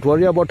think. Don't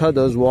worry about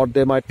others, what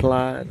they might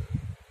plan.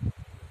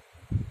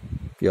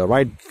 Your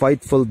right,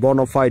 fightful,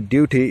 bona fide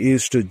duty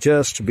is to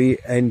just be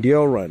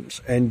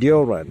endurance,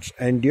 endurance,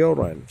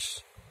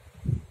 endurance.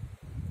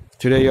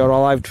 Today you are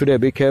alive, today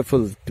be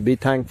careful, to be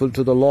thankful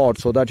to the Lord,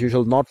 so that you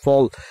shall not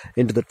fall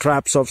into the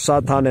traps of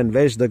Satan and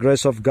waste the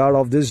grace of God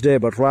of this day,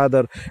 but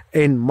rather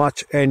in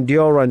much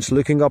endurance,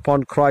 looking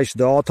upon Christ,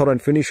 the author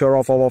and finisher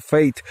of our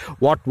faith.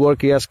 What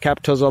work he has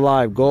kept us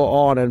alive, go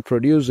on and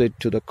produce it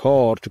to the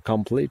core to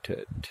complete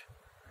it.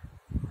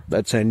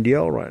 That's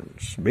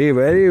endurance. Be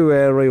very,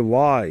 very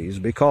wise,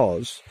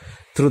 because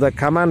through the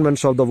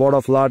commandments of the word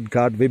of Lord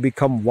God, we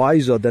become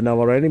wiser than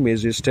our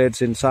enemies. He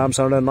states in Psalm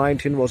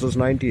 119 verses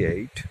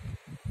 98.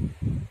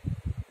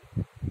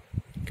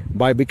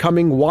 By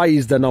becoming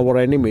wise than our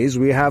enemies,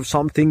 we have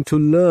something to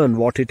learn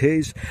what it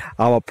is.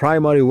 Our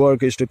primary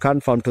work is to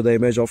conform to the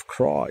image of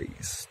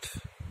Christ.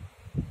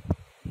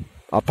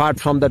 Apart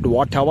from that,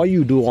 whatever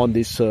you do on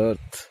this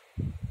earth,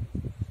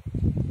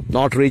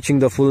 not reaching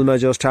the full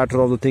measure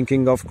stature of the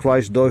thinking of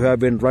Christ, though you have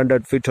been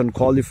rendered fit and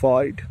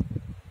qualified.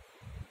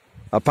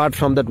 Apart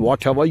from that,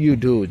 whatever you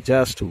do,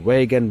 just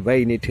vague and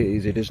vain it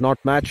is. It is not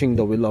matching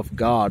the will of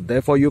God.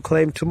 Therefore you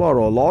claim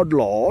tomorrow, Lord,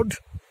 Lord.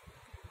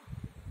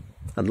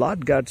 And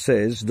Lord God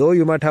says, though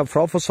you might have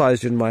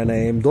prophesied in my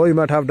name, though you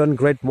might have done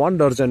great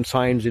wonders and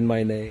signs in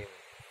my name,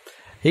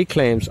 he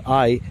claims,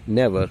 I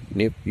never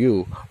knew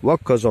you,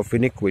 workers of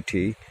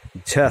iniquity,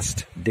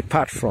 just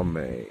depart from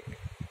me.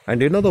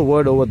 And another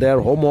word over there,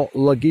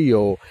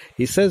 homologio,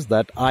 he says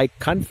that I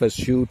confess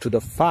you to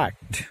the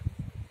fact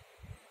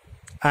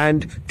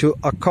and to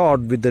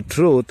accord with the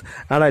truth,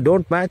 and I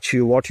don't match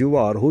you what you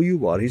are, who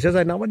you are. He says,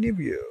 I never knew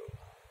you.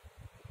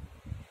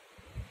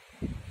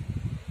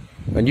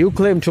 When you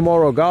claim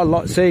tomorrow,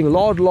 God saying,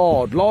 Lord,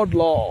 Lord, Lord,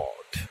 Lord,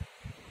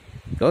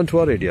 don't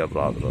worry, dear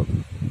brother.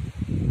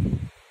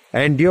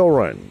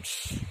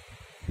 Endurance,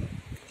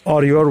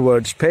 or your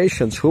words,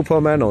 patience,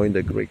 hupomeno in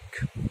the Greek.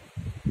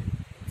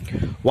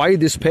 Why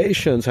this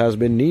patience has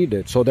been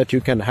needed? So that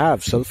you can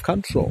have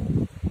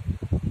self-control.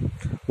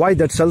 Why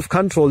that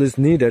self-control is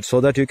needed? So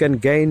that you can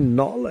gain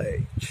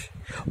knowledge.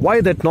 Why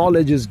that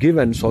knowledge is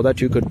given? So that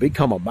you could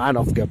become a man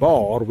of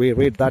Gabor. We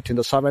read that in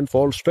the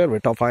sevenfold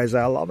spirit of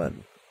Isaiah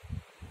 11.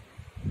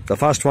 The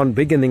first one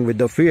beginning with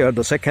the fear,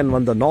 the second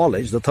one the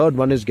knowledge, the third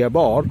one is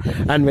Gabor.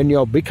 And when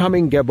you're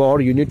becoming Gabor,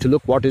 you need to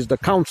look what is the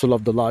counsel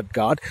of the Lord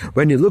God.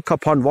 When you look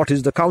upon what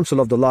is the counsel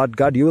of the Lord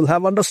God, you will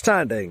have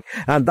understanding.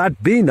 And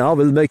that Bina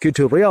will make you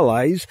to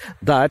realize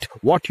that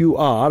what you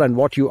are and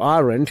what you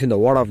aren't in the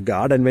Word of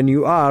God. And when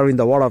you are in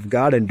the Word of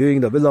God and doing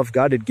the will of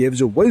God, it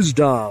gives you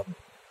wisdom.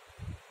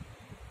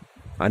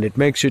 And it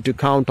makes you to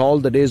count all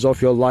the days of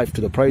your life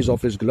to the praise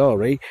of His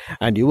glory.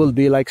 And you will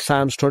be like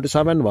Psalms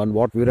 27:1,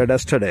 what we read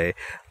yesterday.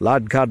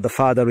 Lord God the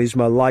Father is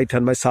my light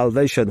and my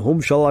salvation. Whom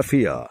shall I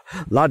fear?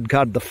 Lord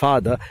God the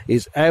Father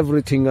is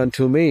everything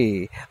unto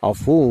me.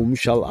 Of whom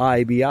shall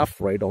I be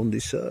afraid on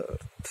this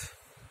earth?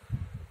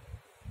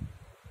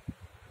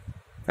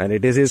 And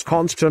it is His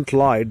constant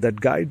light that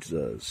guides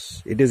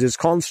us. It is His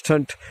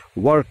constant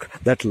work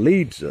that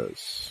leads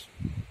us.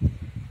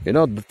 You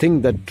know, the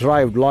thing that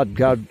drives Lord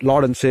God,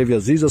 Lord and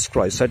Savior Jesus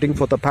Christ, setting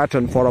forth a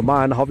pattern for a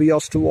man how he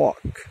has to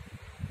walk.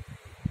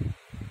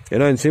 You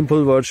know, in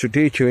simple words to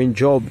teach you, in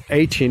Job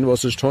 18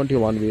 verses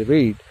 21 we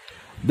read,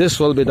 this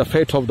will be the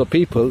fate of the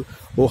people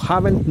who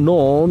haven't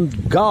known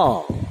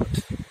God.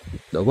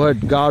 The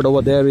word God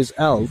over there is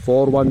L,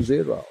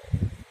 410.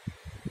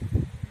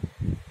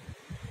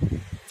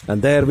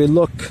 And there we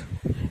look.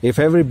 If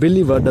every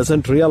believer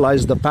doesn't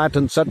realize the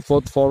pattern set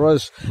forth for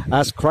us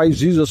as Christ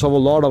Jesus, our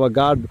Lord, our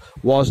God,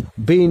 was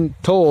being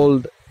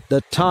told the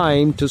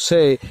time to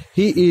say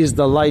He is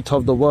the light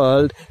of the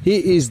world,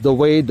 He is the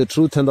way, the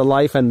truth, and the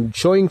life, and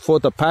showing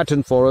forth a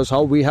pattern for us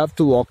how we have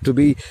to walk to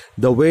be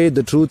the way,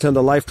 the truth, and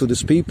the life to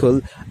this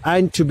people,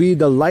 and to be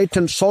the light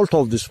and salt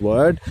of this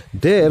world.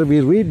 There we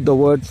read the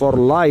word for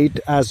light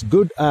as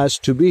good as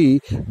to be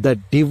the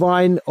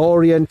divine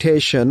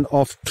orientation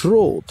of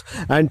truth,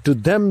 and to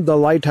them the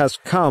light has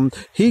come.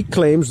 He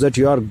claims that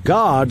you are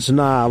gods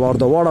now, or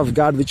the word of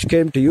God which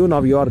came to you,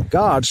 now you are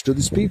gods to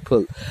these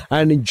people.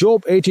 And in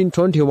Job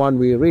 18:21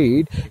 we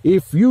read,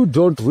 if you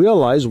don't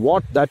realize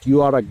that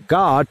you are a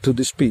god to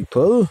these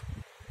people,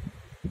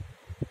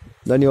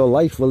 then your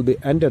life will be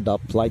ended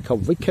up like a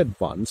wicked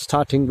one,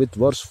 starting with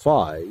verse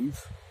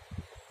 5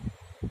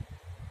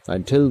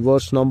 until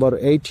verse number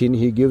 18.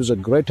 He gives a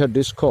greater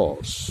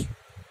discourse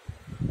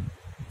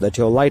that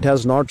your light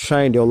has not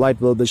shined, your light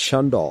will be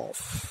shunned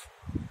off.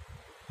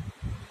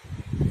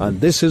 And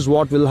this is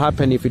what will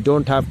happen if you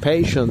don't have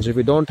patience, if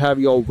you don't have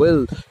your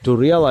will to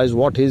realize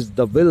what is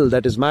the will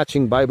that is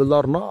matching Bible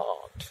or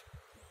not.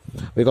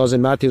 Because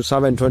in Matthew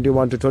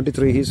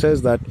 7:21-23 he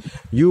says that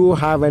you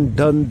haven't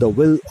done the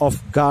will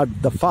of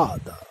God the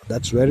Father.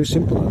 That's very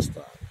simple as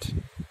that.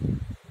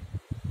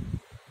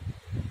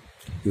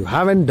 You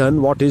haven't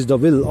done what is the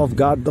will of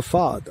God the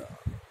Father.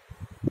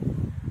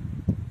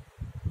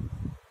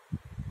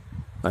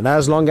 And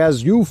as long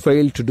as you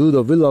fail to do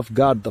the will of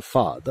God the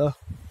Father,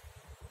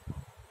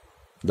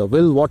 the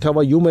will,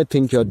 whatever you may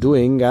think you're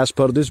doing as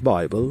per this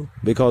Bible,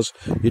 because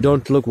you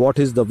don't look what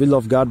is the will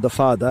of God the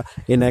Father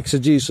in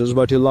exegesis,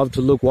 but you love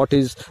to look what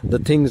is the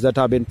things that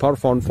have been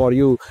performed for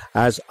you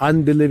as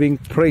unbelieving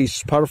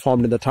priests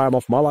performed in the time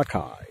of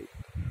Malachi.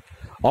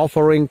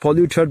 Offering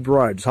polluted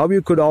breads. How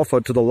you could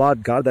offer to the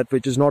Lord God that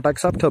which is not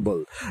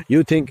acceptable?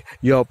 You think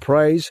your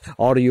praise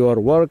or your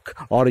work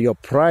or your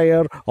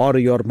prayer or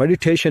your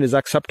meditation is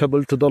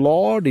acceptable to the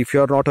Lord if you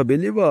are not a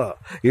believer.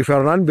 If you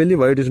are an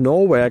unbeliever, it is no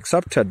way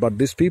accepted. But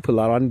these people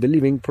are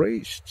unbelieving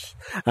priests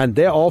and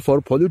they offer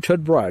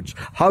polluted breads.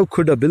 How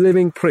could a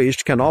believing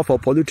priest can offer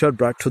polluted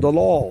bread to the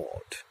Lord?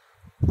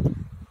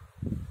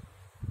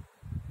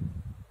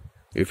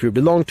 If you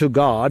belong to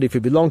God, if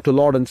you belong to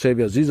Lord and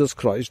Savior Jesus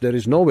Christ, there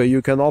is no way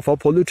you can offer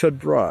polluted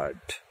bread.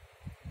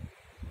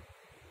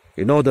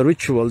 You know the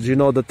rituals, you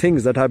know the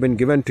things that have been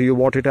given to you,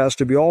 what it has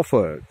to be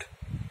offered.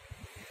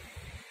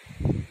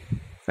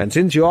 And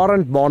since you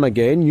aren't born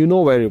again, you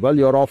know very well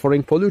you're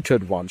offering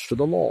polluted ones to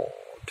the Lord.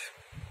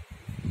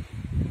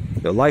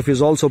 Your life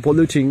is also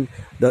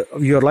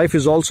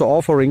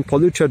offering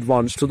polluted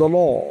ones to the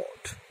Lord.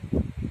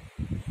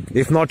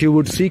 If not, you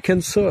would seek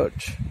and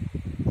search.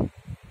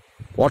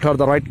 What are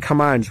the right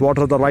commands? What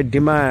are the right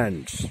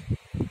demands?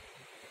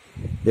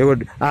 They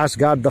would ask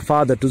God the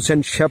Father to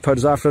send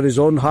shepherds after His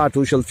own heart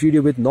who shall feed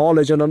you with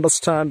knowledge and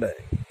understanding.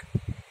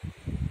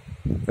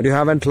 But you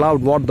haven't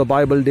loved what the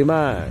Bible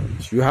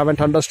demands. You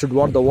haven't understood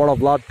what the Word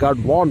of Lord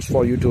God wants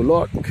for you to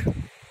look.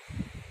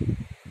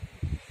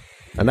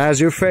 And as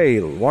you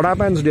fail, what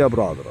happens, dear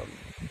brethren?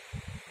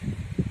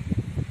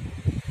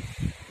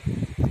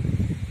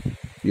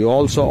 You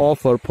also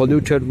offer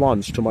polluted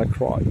ones to my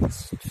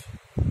Christ.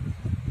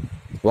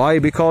 Why?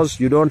 Because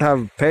you don't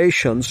have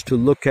patience to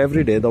look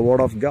every day the Word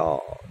of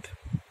God.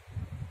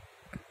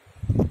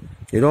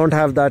 You don't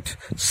have that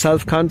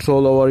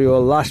self-control over your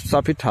lust's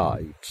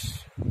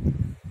appetites.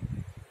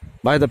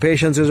 Why the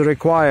patience is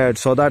required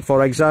so that,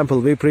 for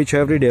example, we preach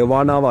every day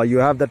 1 hour. You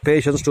have that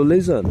patience to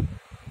listen.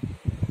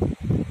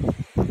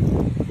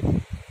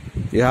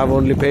 You have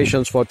only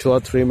patience for 2 or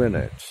 3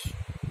 minutes.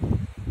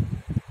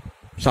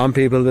 Some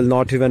people will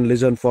not even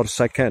listen for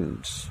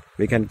seconds.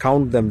 We can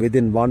count them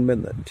within 1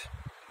 minute.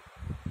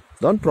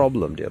 No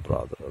problem, dear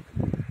brother.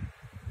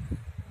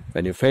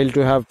 When you fail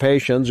to have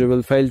patience, you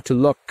will fail to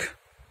look.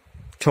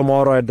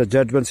 Tomorrow at the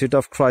judgment seat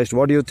of Christ,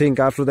 what do you think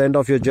after the end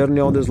of your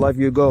journey on this life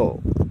you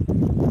go?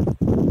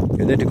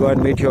 You need to go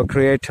and meet your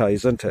Creator,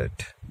 isn't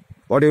it?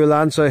 What you will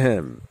answer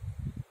Him?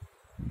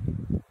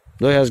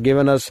 Though He has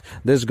given us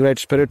this great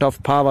spirit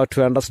of power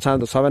to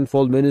understand the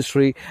sevenfold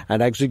ministry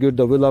and execute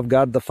the will of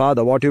God the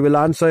Father, what you will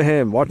answer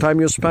Him, what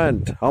time you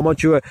spent, how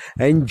much you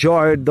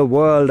enjoyed the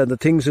world and the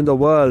things in the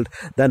world,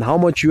 then how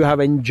much you have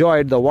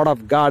enjoyed the Word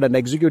of God and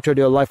executed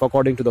your life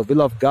according to the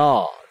will of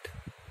God.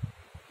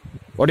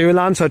 What you will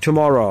answer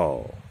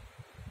tomorrow?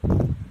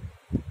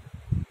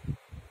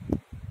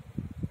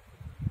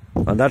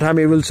 And that time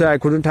you will say, I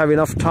couldn't have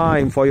enough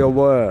time for your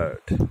word.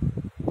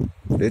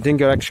 Do you think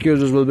your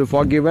excuses will be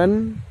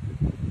forgiven?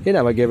 He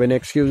never gave any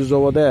excuses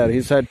over there.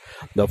 He said,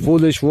 the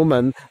foolish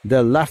woman, they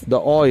left the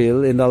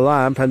oil in the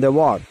lamp and they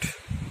what?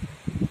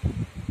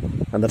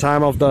 And the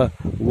time of the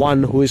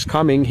one who is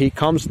coming, he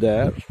comes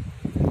there.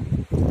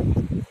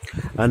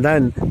 And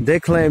then they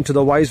claim to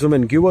the wise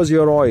woman, give us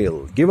your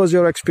oil, give us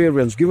your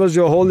experience, give us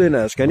your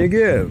holiness. Can you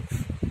give?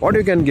 What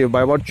you can give?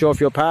 By virtue of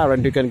your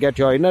parent, you can get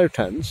your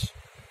inheritance.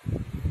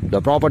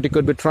 The property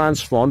could be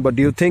transformed, but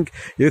do you think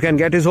you can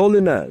get His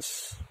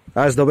holiness?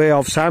 As the way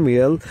of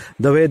Samuel,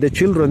 the way the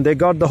children, they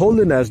got the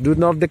holiness. Do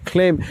not they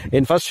claim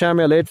in 1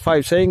 Samuel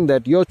 8:5 saying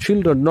that your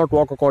children do not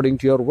walk according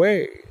to your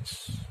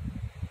ways.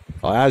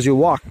 Or as you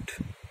walked.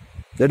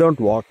 They don't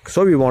walk.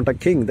 So we want a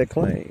king, they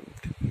claimed.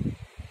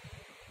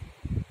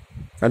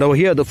 And over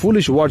here, the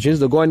foolish virgins,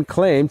 they go and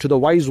claim to the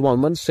wise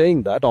woman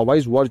saying that, or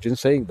wise virgin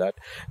saying that,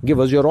 give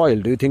us your oil.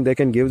 Do you think they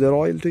can give their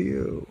oil to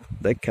you?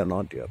 They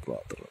cannot, dear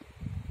brethren.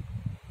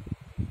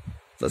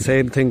 The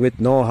same thing with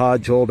Noah,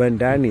 Job, and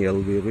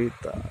Daniel, we read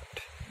that.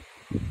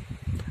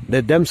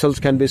 They themselves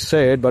can be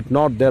saved, but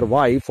not their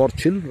wife or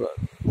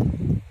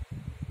children.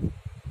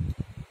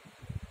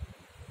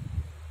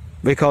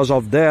 Because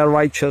of their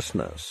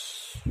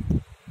righteousness.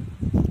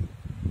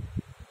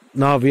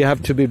 Now we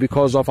have to be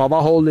because of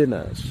our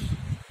holiness.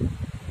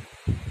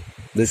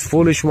 These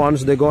foolish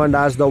ones, they go and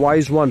ask the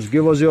wise ones,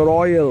 give us your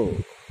oil.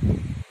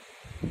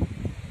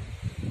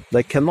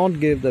 They cannot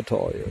give that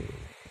oil.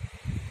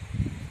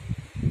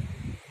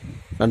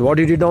 And what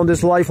you did on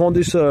this life on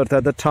this earth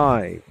at the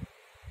time,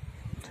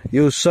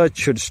 you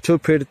searched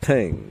stupid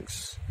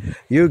things.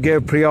 You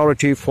gave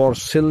priority for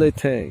silly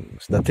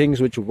things, the things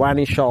which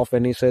vanish off,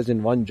 when he says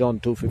in 1 John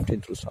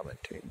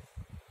 2:15-17.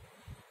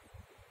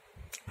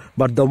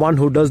 But the one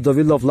who does the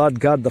will of Lord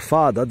God the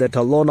Father, that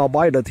alone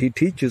abideth, he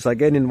teaches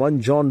again in 1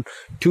 John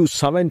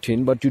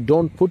 2:17, but you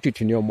don't put it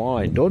in your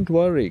mind. Don't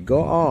worry,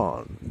 go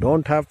on.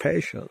 Don't have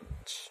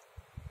patience.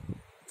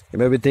 You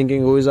may be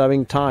thinking, who is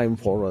having time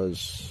for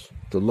us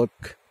to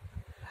look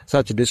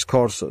such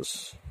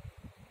discourses?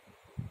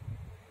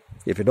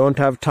 If you don't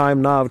have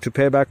time now to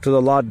pay back to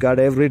the Lord God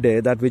every day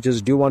that which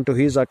is due unto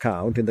his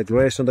account in the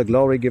grace and the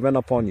glory given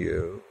upon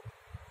you,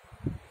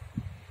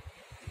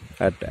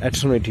 at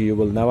eternity you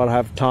will never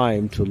have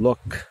time to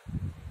look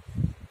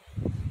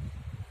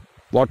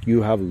what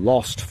you have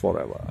lost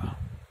forever.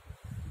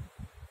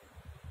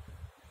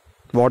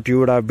 What you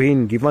would have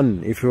been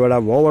given if you would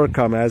have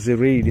overcome, as you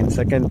read in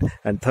 2nd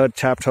and 3rd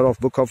chapter of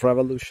Book of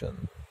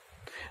Revelation.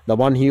 The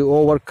one who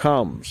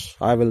overcomes,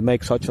 I will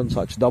make such and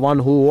such. The one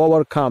who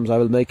overcomes, I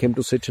will make him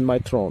to sit in my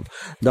throne.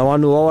 The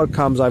one who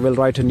overcomes, I will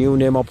write a new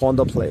name upon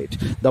the plate.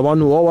 The one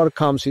who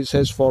overcomes, he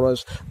says for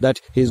us,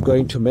 that he's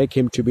going to make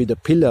him to be the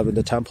pillar in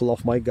the temple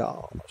of my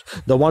God.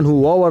 The one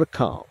who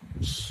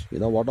overcomes, you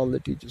know what all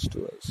it teaches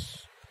to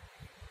us.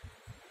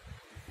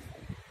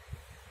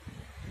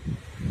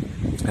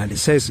 And it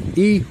says,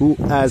 he who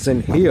has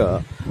an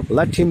ear,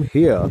 let him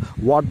hear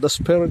what the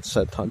Spirit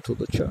saith unto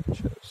the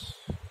churches.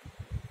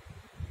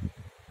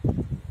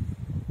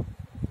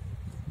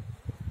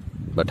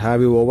 But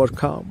have you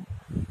overcome?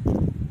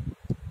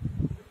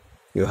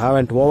 You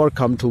haven't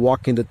overcome to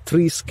walk in the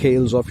 3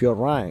 scales of your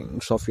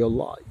ranks of your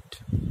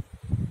light.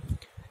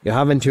 You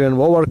haven't even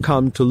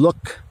overcome to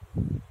look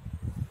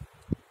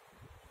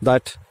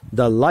that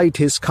the light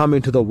is come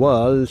into the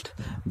world,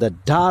 the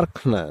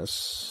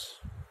darkness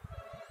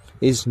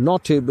is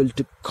not able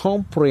to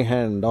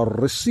comprehend or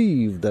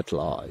receive that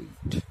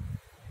light.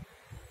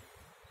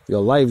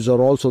 Your lives are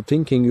also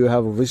thinking you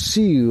have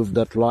received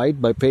that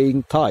light by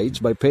paying tithes,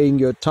 by paying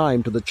your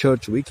time to the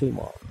church weekly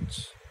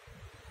months.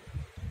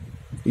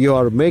 You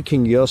are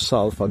making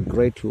yourself a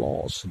great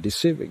loss,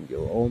 deceiving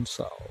your own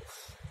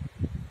self.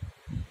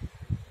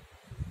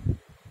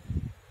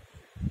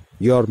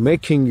 You are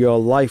making your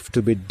life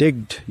to be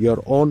digged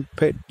your own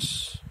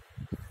pits.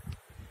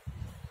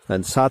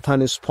 And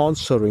Satan is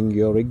sponsoring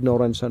your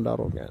ignorance and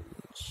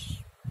arrogance.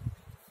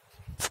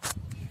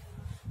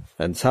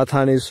 And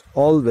Satan is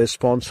always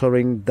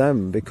sponsoring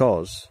them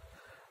because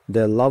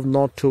they love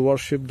not to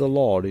worship the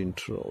Lord in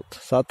truth.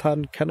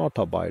 Satan cannot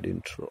abide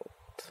in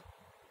truth.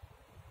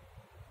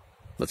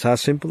 It's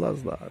as simple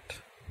as that.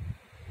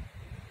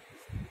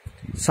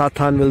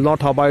 Satan will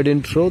not abide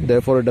in truth,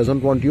 therefore it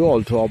doesn't want you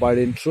all to abide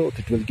in truth.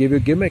 It will give you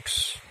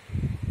gimmicks.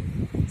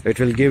 It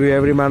will give you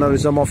every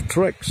mannerism of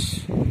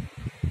tricks.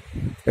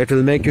 It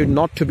will make you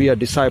not to be a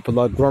disciple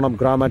or grown-up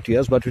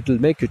grammatias, but it will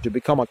make you to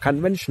become a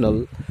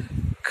conventional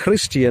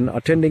Christian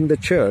attending the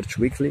church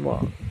weekly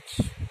once.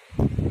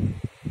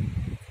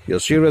 Your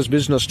serious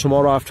business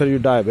tomorrow after you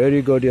die, where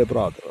you go, dear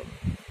brother?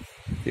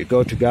 You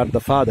go to God the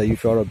Father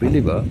if you're a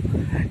believer.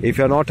 If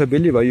you're not a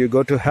believer, you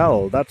go to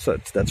hell. That's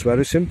it. That's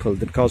very simple,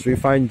 because we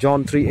find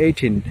John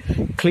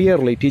 3:18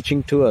 clearly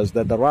teaching to us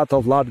that the wrath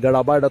of Lord God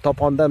abideth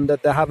upon them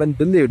that they haven't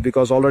believed,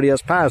 because already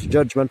has passed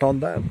judgment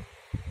on them.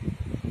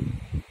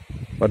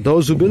 But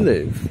those who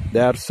believe, they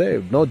are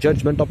saved. No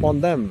judgment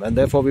upon them. And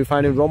therefore we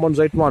find in Romans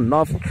 8:1,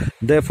 now,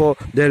 therefore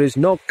there is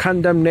no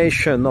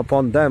condemnation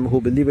upon them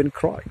who believe in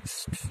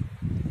Christ.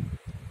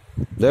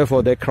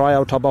 Therefore they cry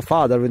out, Abba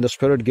Father, in the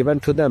Spirit given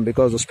to them,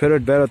 because the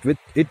Spirit beareth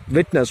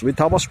witness with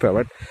our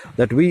spirit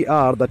that we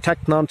are the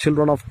technon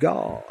children of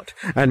God.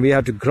 And we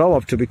have to grow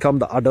up to become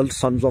the adult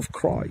sons of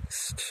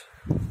Christ.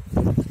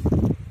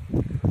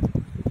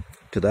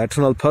 To the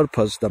eternal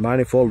purpose, the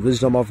manifold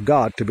wisdom of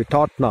God to be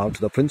taught now to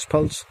the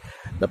principals,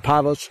 the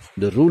powers,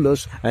 the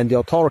rulers, and the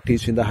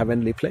authorities in the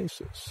heavenly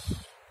places.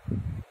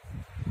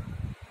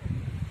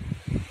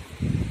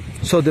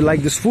 So they,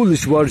 like these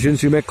foolish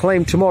virgins, you may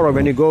claim tomorrow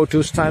when you go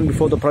to stand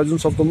before the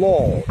presence of the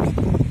Lord.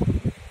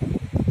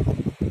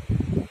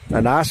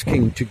 and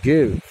asking to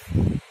give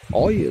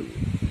oil.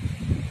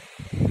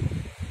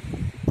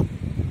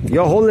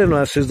 Your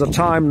holiness is the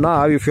time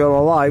now, if you're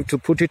alive, to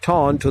put it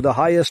on to the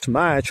highest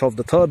match of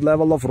the third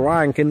level of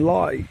rank in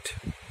light.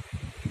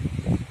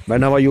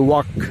 Whenever you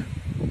walk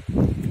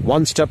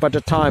one step at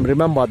a time,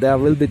 remember there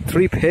will be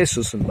 3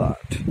 paces in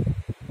that.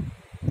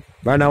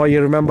 Whenever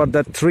you remember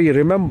that 3,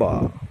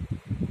 remember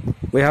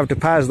we have to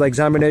pass the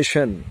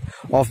examination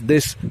of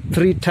these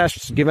 3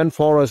 tests given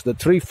for us, the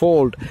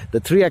threefold,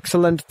 the 3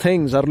 excellent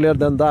things. Earlier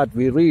than that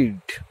we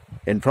read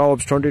in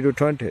Proverbs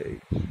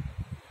 20-20.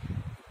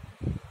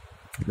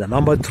 The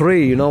number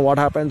 3, you know what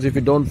happens if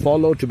you don't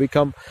follow to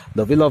become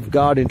the will of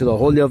God into the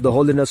holy of the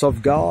holiness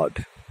of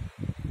God.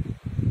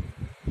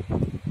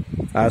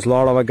 As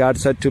Lord our God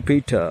said to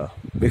Peter,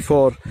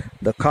 before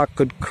the cock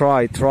could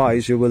cry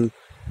thrice, you will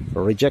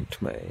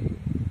reject me.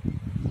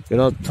 You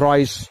know,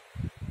 thrice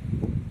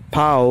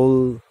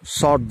Paul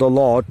sought the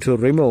Lord to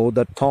remove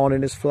that thorn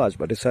in his flesh,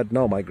 but he said,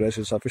 no, my grace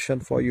is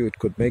sufficient for you. It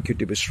could make you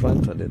to be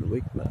strengthened in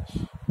weakness.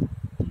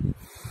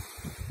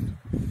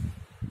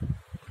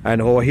 And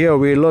over here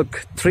we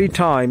look 3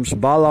 times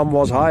Balaam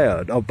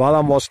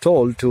was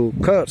told to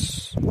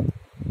curse.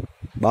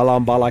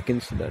 Balaam-Balak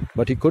incident.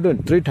 But he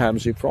couldn't. 3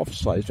 times he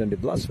prophesied and he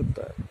blessed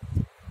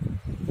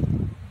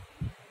them.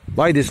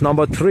 Why this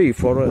number 3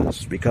 for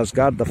us? Because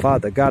God the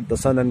Father, God the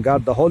Son, and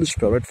God the Holy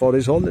Spirit for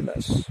His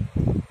holiness.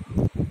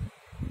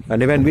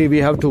 And even we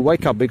have to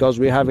wake up, because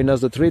we have in us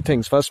the 3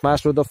 things. First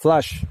master the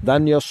flesh,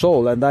 then your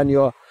soul, and then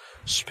your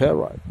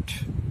spirit.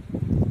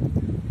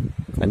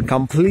 And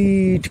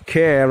complete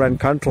care and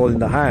control in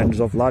the hands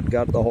of Lord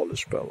God the Holy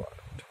Spirit.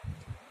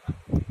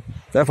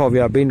 Therefore we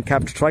are being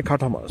kept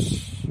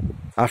trichotomous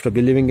after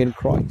believing in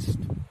Christ.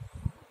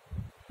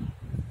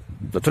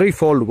 The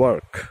threefold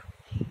work.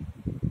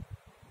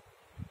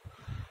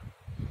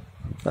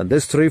 And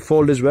this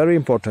threefold is very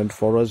important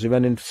for us.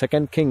 Even in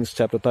 2 Kings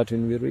chapter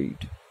 13 we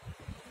read,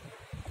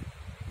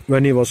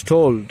 when he was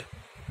told,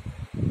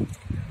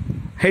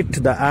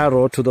 hit the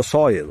arrow to the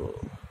soil,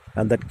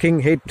 and that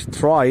king hit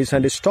thrice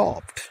and he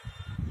stopped.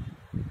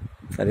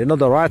 And you know,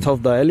 the wrath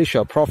of the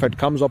Elisha prophet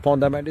comes upon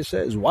them and he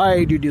says,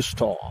 why did you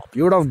stop?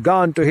 You would have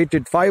gone to hit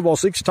it 5 or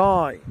 6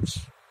 times.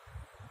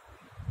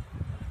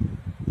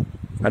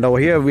 And over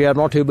here we are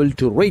not able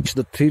to reach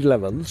the 3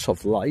 levels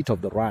of light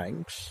of the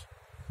ranks.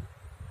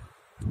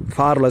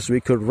 Far less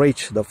we could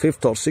reach the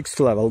 5th or 6th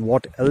level,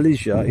 what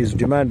Elijah is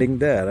demanding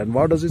there. And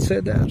what does it say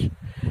there?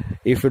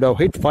 If you'd have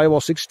hit 5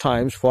 or 6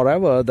 times,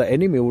 forever the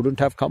enemy wouldn't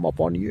have come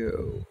upon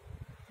you.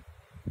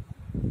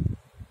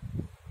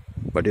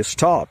 But you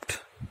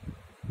stopped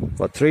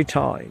for 3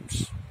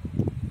 times.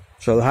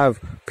 So you'll have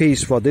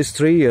peace for these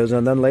 3 years,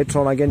 and then later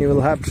on again you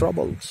will have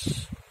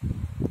troubles.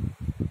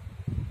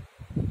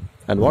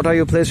 And what are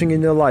you placing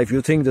in your life?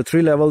 You think the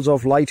 3 levels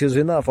of light is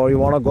enough, or you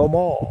want to go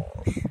more?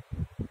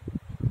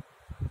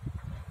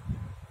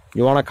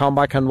 You want to come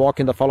back and walk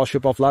in the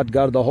fellowship of Lord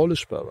God the Holy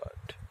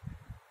Spirit.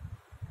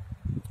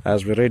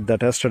 As we read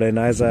that yesterday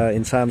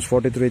in Psalms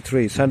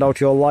 43:3, send out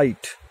your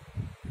light.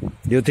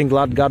 Do you think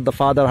Lord God the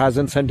Father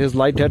hasn't sent His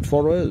light yet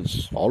for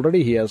us?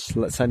 Already He has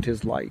sent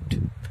His light.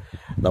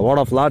 The word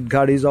of Lord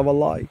God is our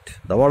light.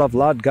 The word of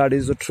Lord God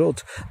is the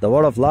truth. The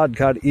word of Lord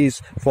God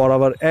is for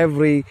our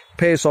every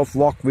pace of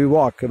walk we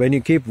walk. When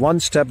you keep one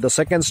step, the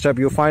second step,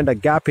 you find a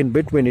gap in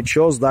between. It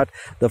shows that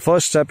the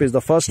first step is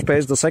the first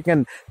pace,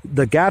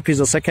 the gap is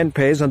the second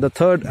pace, and the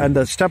third, and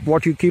the step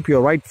what you keep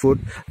your right foot,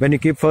 when you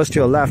keep first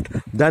your left,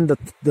 then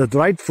the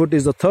right foot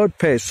is the third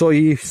pace. So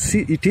he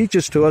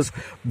teaches to us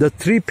the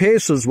 3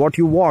 paces what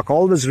you walk,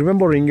 always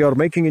remembering you're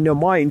making in your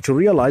mind to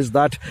realize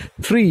that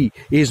 3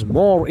 is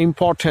more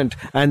important,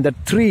 and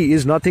that 3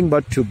 is nothing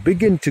but to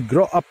begin to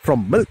grow up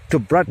from milk to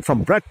bread,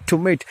 from bread to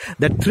meat.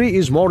 That 3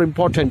 is more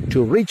important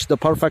to reach the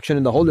perfection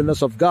in the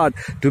holiness of God,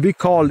 to be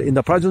called in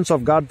the presence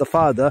of God the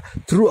Father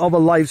through our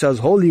lives as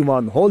Holy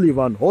One, Holy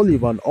One, Holy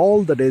One,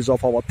 all the days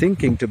of our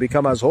thinking, to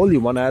become as Holy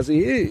One as He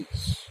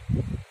is.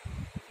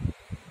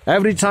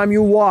 Every time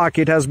you walk,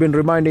 it has been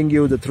reminding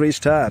you the 3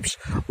 steps.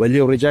 Will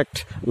you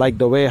reject like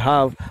the way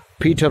how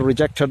Peter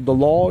rejected the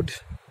Lord?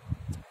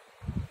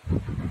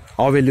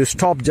 Or will you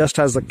stop just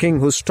as the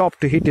king who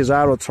stopped to hit his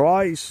arrow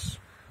thrice?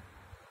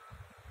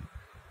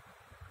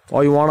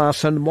 Or you want to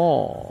ascend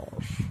more?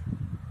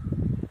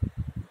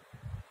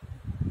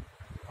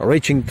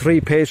 Reaching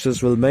 3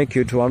 paces will make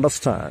you to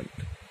understand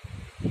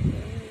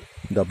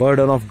the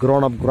burden of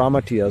grown-up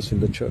grammatias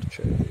in the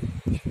church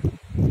age.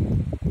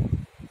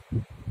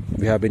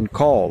 We have been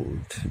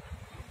called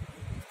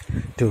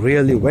to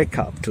really wake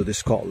up to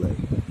this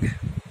calling,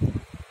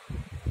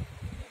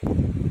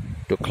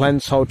 to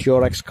cleanse out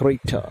your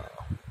excreta.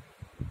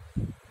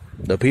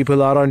 The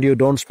people around you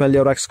don't smell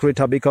your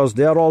excreta because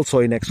they are also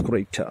in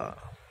excreta.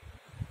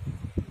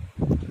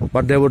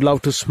 But they would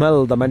love to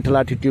smell the mental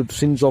attitude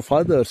sins of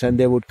others, and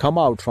they would come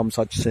out from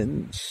such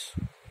sins.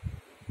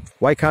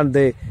 Why can't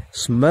they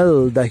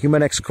smell the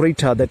human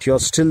excreta that you're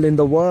still in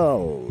the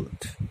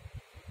world?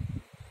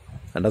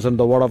 And doesn't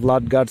the word of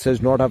Lord God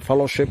says not have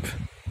fellowship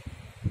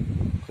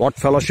What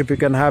fellowship you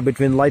can have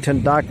between light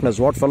and darkness?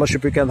 What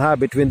fellowship you can have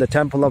between the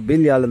temple of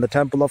Belial and the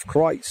temple of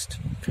Christ?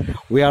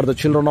 We are the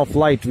children of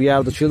light. We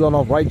are the children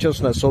of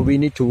righteousness. So we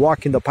need to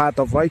walk in the path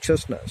of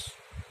righteousness.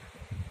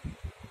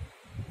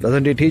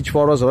 Doesn't he teach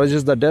for us,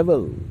 resist the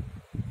devil? Do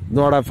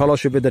not have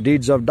fellowship with the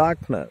deeds of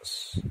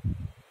darkness.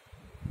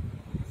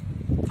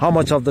 How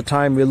much of the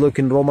time we look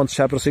in Romans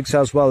chapter 6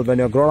 as well, when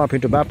you're grown up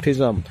into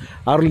baptism,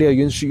 earlier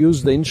you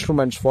use the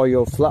instruments for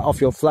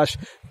of your flesh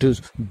to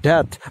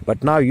death,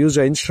 but now use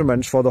your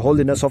instruments for the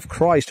holiness of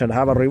Christ and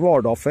have a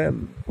reward of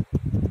Him.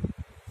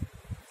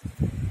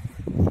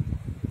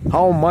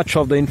 How much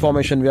of the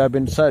information we have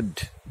been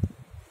said?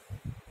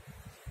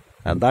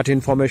 And that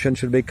information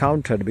should be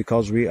counted,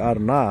 because we are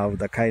now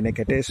the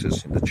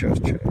kainekatesis in the church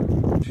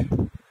age.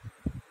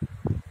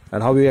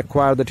 And how we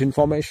acquire that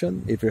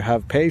information? If you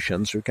have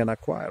patience, you can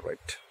acquire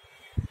it.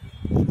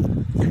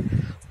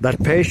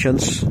 That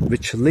patience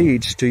which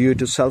leads to you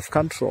to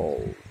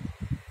self-control.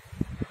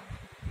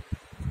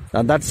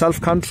 And that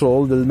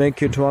self-control will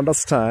make you to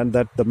understand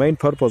that the main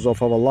purpose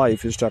of our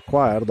life is to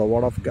acquire the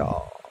Word of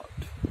God.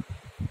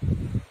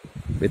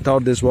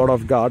 Without this Word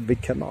of God, we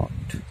cannot.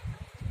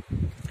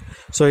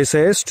 So he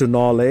says, to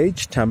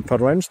knowledge,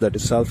 temperance, that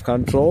is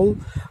self-control.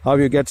 How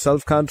you get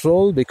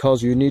self-control?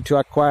 Because you need to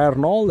acquire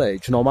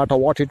knowledge, no matter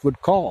what it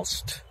would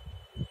cost.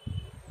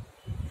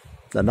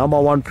 The number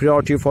one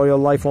priority for your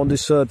life on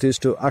this earth is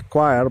to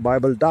acquire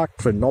Bible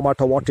doctrine, no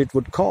matter what it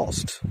would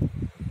cost.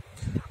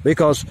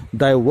 Because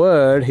thy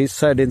word, he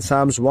said in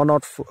Psalms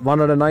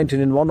 119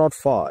 and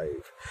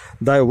 105,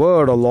 thy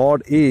word, O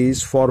Lord,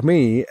 is for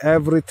me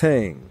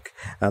everything.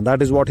 And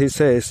that is what he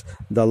says,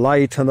 the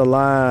light and the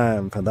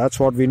lamp. And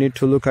that's what we need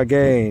to look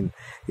again.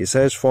 He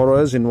says for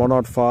us in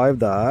 105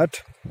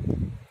 that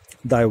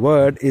thy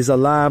word is a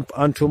lamp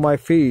unto my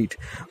feet.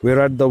 We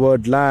read the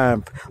word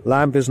lamp.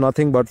 Lamp is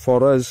nothing but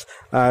for us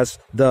as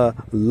the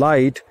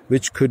light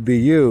which could be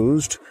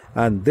used.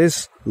 And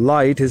this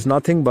light is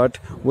nothing but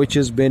which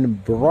has been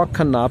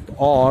broken up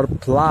or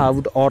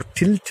plowed or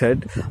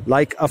tilted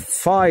like a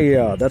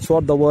fire. That's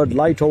what the word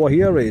light over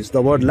here is.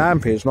 The word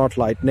lamp is not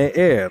light, nay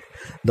air.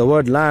 The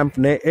word lamp,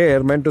 nay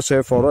air, meant to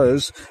say for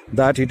us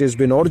that it has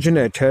been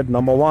originated,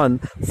 number one,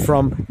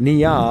 from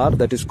niyar,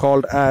 that is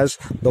called as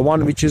the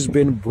one which has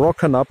been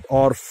broken up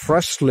or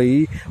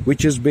freshly,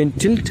 which has been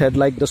tilted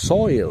like the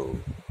soil.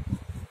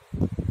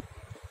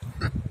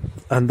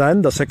 And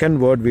then the second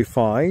word we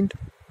find,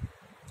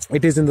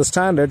 it is in the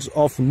standards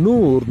of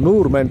nur.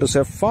 Nur meant to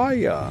say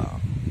fire.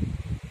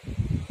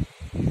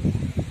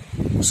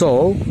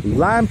 So,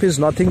 lamp is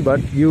nothing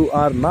but you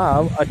are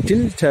now a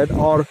tilted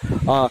or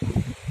a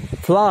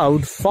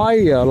plowed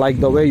fire,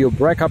 like the way you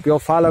break up your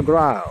fallow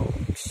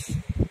grounds.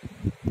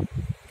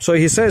 So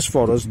he says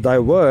for us, thy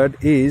word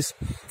is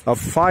a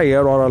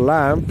fire or a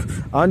lamp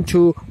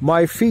unto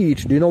my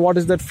feet. Do you know what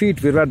is that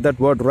feet? We read that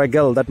word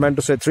regel, that meant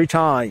to say 3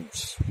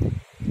 times.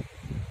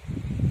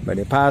 When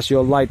you pass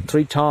your light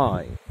 3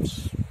 times.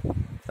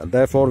 And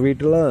therefore we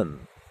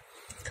learn,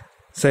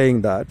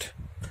 saying that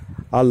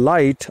a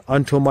light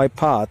unto my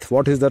path.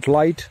 What is that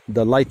light?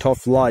 The light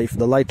of life,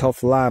 the light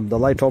of lamp, the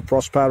light of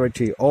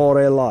prosperity,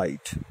 or a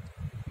light.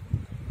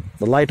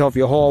 The light of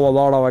Jehovah,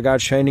 Lord our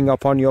God, shining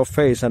upon your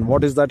face. And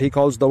what is that? He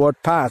calls the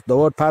word path. The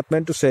word path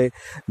meant to say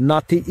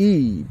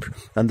nati'ib.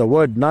 And the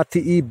word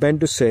nati'ib meant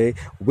to say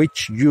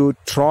which you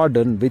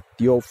trodden with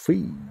your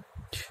feet.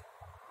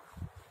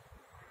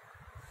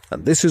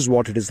 And this is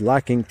what it is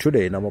lacking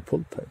today in our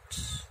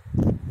pulpits.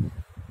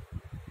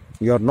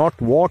 You are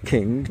not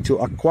walking to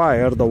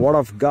acquire the Word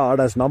of God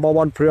as number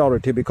one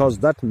priority, because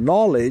that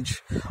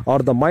knowledge or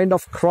the mind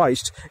of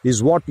Christ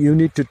is what you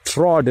need to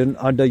trod in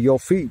under your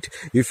feet.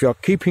 If you are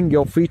keeping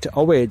your feet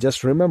away,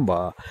 just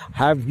remember,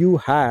 you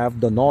have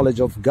the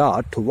knowledge of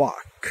God to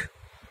walk.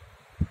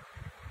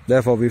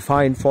 Therefore, we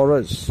find for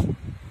us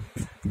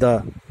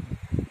the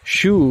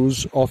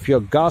shoes of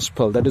your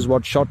gospel. That is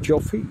what shod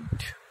your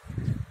feet.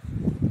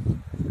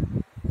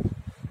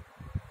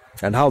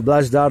 And how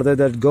blessed are they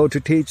that go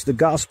to teach the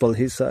gospel,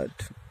 he said.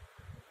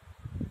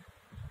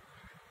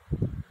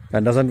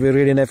 And doesn't we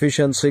read in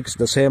Ephesians 6,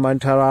 the same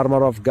entire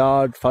armor of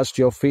God, first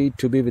your feet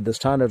to be with the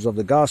standards of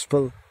the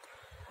gospel,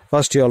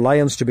 first your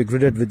lions to be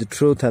girded with the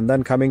truth, and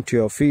then coming to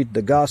your feet,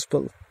 the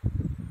gospel.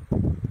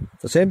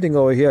 The same thing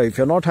over here. If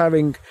you're not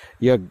having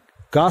your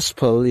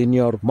gospel in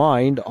your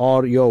mind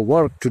or your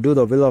work to do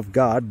the will of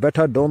God,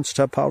 better don't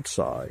step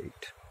outside.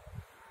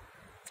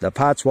 The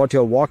paths what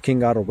you're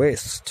walking are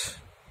waste.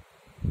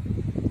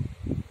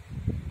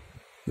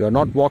 You are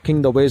not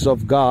walking the ways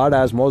of God,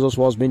 as Moses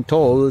was being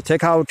told.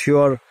 Take out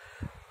your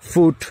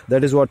foot,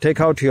 that is what, take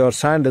out your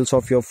sandals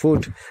of your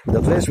foot. The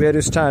place where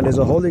you stand is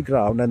a holy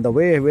ground, and the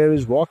way where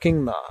he's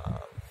walking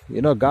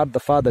now, God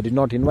the Father did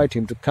not invite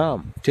him to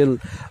come till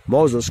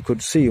Moses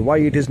could see why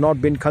it has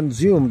not been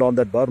consumed on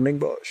that burning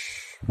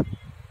bush.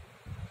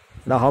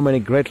 Now, how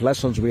many great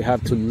lessons we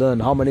have to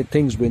learn, how many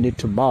things we need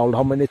to mold,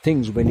 how many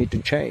things we need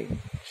to change.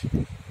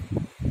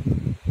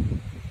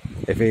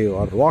 If you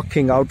are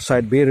walking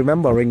outside, be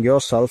remembering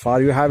yourself,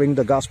 are you having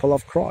the gospel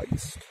of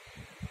Christ?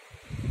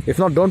 If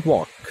not, don't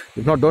walk.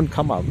 If not, don't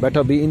come out.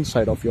 Better be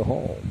inside of your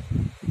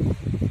home.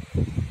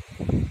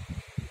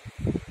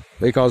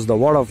 Because the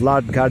word of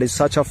Lord God is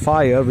such a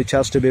fire which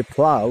has to be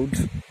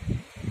plowed,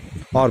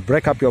 or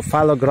break up your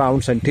fallow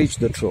grounds and teach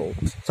the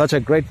truth. Such a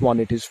great one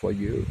it is for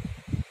you.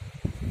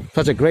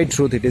 Such a great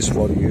truth it is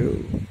for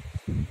you.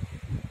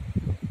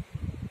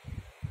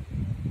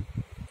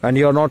 And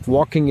you are not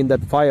walking in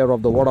that fire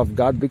of the word of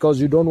God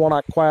because you don't want to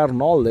acquire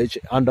knowledge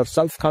under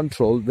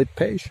self-control with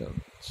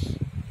patience.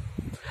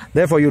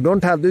 Therefore, you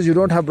don't have this, you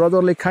don't have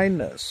brotherly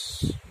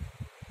kindness.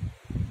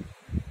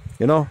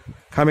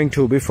 Coming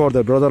to before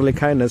the brotherly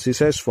kindness, he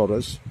says for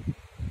us,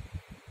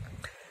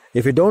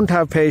 if you don't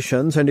have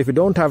patience and if you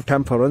don't have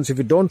temperance, if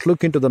you don't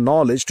look into the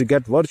knowledge to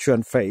get virtue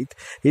and faith,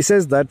 he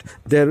says that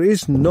there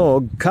is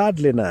no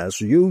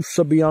godliness,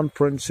 Eusebian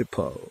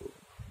principle.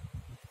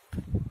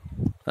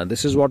 And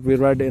this is what we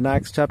read in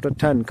Acts chapter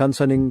 10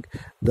 concerning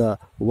the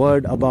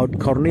word about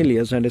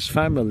Cornelius and his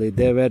family.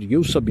 They were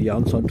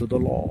Eusebians unto the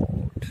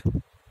Lord.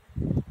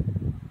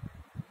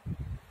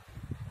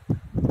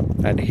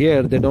 And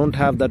here they don't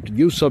have that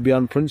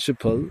Eusebian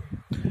principle.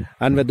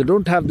 And when they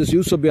don't have this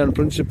Eusebian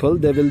principle,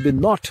 there will be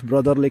not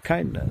brotherly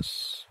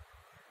kindness.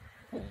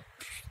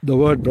 The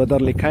word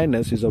brotherly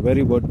kindness is a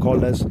very word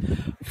called as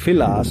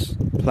philos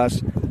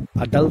plus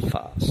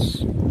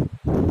adelphos.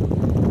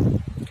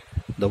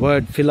 The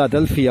word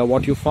Philadelphia,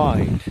 what you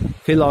find,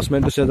 philos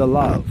meant to say the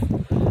love,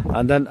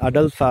 and then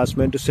adelphos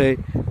meant to say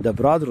the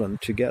brethren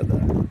together.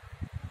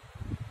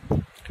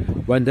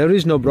 When there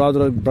is no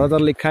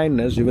brotherly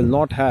kindness, you will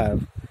not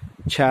have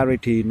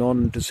charity,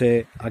 known to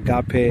say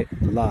agape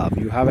love.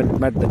 You haven't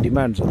met the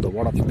demands of the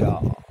word of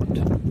God.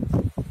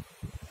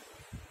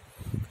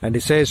 And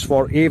he says,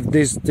 for if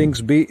these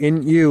things be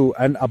in you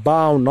and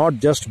abound, not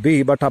just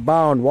be, but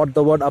abound. What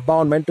the word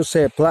abound meant to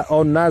say?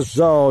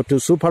 Pleonazo, to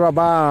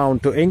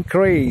superabound, to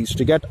increase,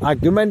 to get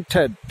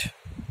augmented.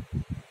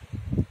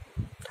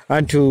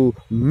 And to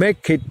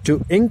make it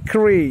to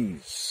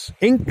increase.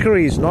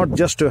 Increase, not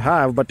just to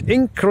have, but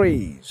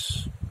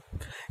increase.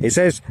 He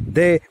says,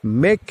 they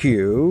make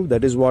you,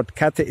 that is what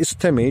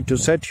katheistemi, to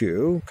set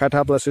you,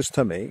 kata plus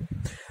istemi,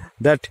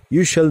 that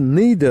you shall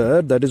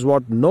neither, that is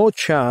what, no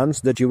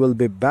chance that you will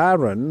be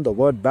barren. The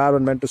word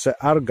barren meant to say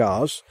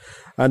argos,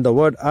 and the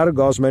word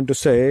argos meant to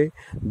say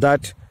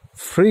that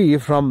free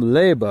from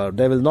labor.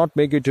 They will not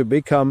make you to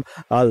become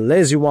a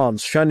lazy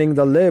ones, shunning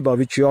the labor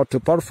which you ought to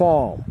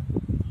perform.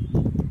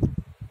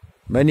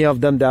 Many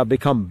of them, they have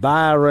become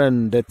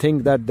barren. They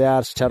think that they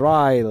are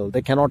sterile.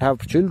 They cannot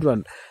have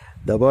children.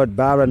 The word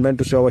barren meant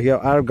to say over here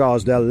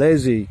argos, they are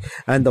lazy.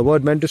 And the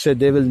word meant to say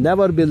they will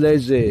never be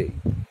lazy.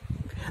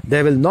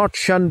 They will not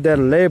shun their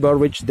labor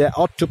which they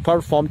ought to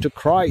perform to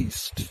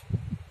Christ.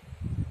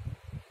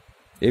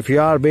 If you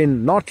are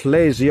being not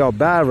lazy or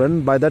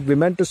barren, by that we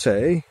meant to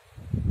say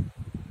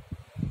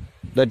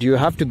that you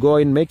have to go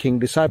in making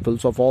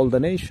disciples of all the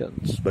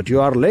nations. But you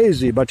are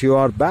lazy, but you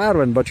are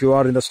barren, but you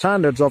are in the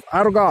standards of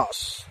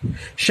argos,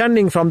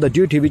 shunning from the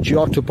duty which you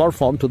ought to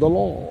perform to the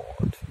Lord.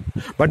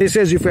 But he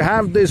says, if you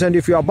have this and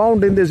if you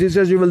abound in this, he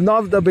says, you will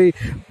neither be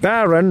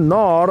barren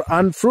nor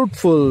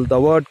unfruitful. The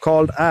word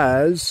called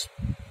as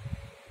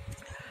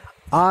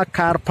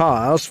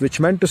akarpas, which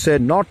meant to say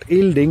not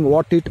yielding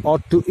what it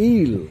ought to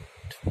yield.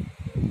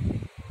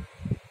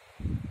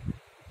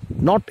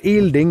 Not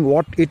yielding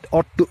what it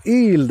ought to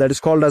yield. That is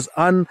called as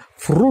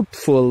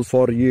unfruitful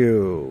for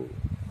you.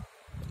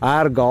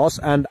 Argos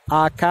and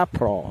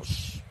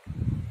akapros.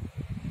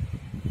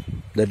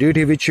 The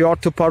duty which you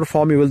ought to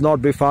perform, you will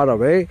not be far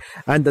away.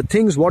 And the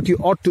things what you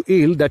ought to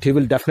yield, that he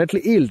will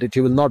definitely yield it.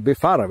 You will not be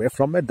far away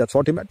from it. That's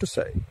what he meant to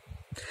say.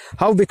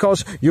 How?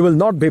 Because you will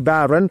not be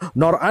barren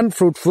nor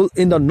unfruitful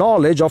in the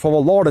knowledge of our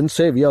Lord and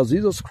Savior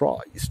Jesus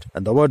Christ.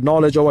 And the word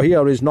knowledge over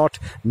here is not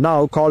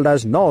now called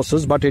as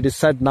gnosis, but it is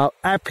said now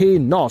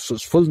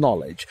epignosis, full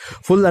knowledge,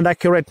 full and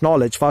accurate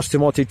knowledge. 1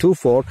 Timothy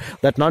 2:4,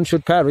 that none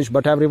should perish,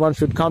 but everyone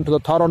should come to the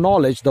thorough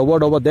knowledge. The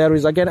word over there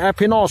is again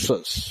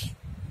epignosis.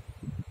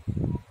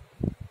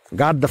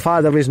 God the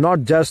Father is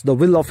not just the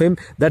will of Him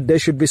that they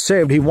should be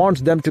saved. He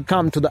wants them to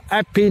come to the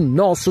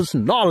epignosis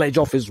knowledge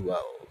of His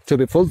will, to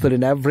be fulfilled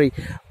in every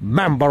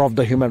member of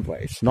the human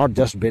race, not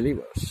just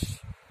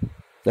believers.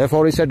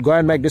 Therefore he said, go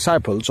and make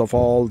disciples of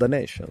all the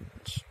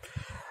nations.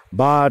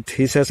 But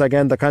he says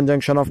again the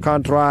conjunction of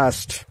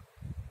contrast.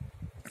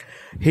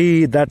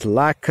 He that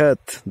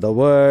lacketh, the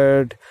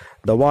word,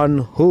 the one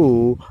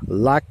who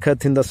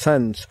lacketh in the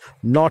sense,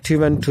 not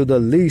even to the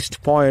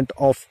least point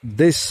of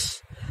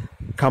this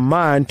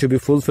command to be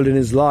fulfilled in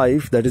his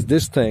life, that is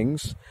these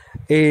things,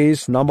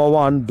 is number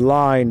one,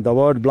 blind. The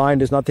word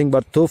blind is nothing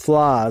but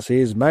tuflas. He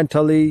is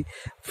mentally,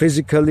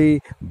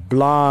 physically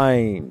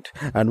blind.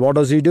 And what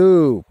does he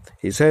do?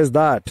 He says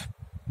that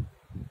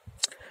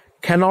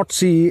cannot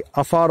see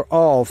afar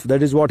off.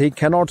 That is what he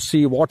cannot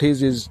see. What is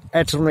his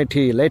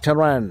eternity,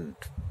 later end.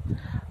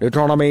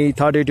 Deuteronomy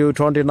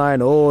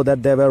 32:29. Oh,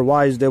 that they were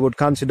wise, they would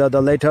consider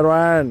the later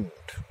end.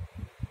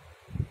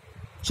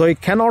 So he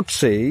cannot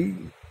see,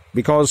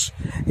 because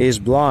he is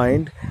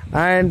blind,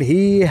 and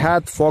he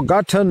hath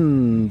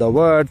forgotten. The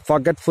word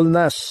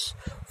forgetfulness,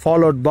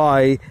 followed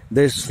by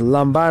this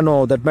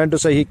lambano, that meant to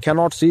say he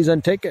cannot seize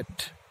and take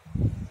it.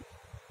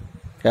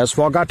 He has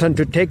forgotten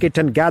to take it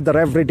and gather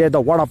every day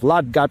the word of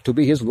Lord God to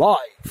be his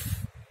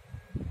life.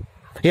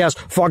 He has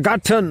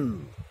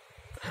forgotten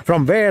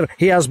from where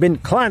he has been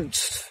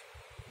cleansed.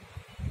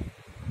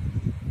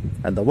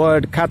 And the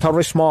word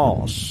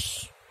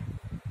katharismos,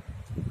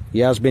 he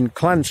has been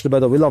cleansed by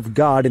the will of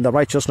God in the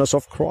righteousness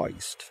of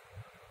Christ.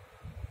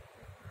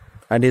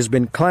 And he's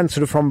been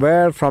cleansed from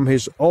where? From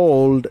his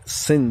old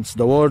sins.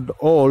 The word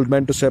old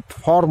meant to say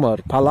former,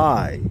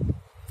 palai.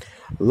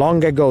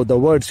 Long ago, the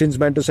word sins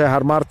meant to say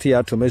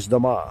harmartia, to miss the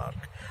mark.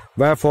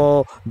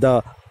 Wherefore,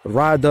 the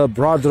rather,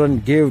 brethren,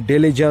 give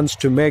diligence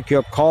to make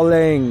your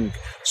calling.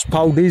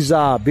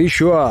 Spoudiza, be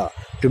sure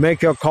to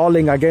make your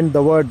calling. Again,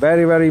 the word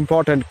very, very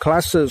important.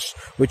 Classes,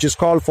 which is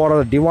called for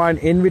a divine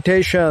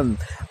invitation.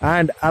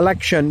 And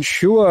election,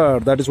 sure.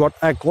 That is what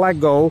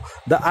eklego,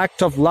 the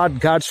act of Lord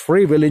God's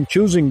free will in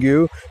choosing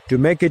you to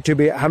make it to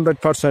be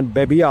 100%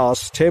 bebios,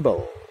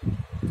 stable.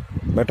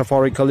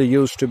 Metaphorically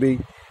used to be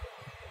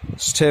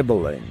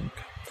stabling.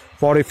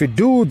 For if you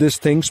do these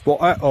things,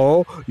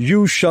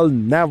 you shall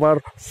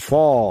never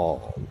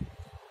fall.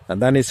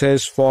 And then he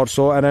says, for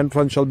so an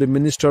entrance shall be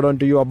ministered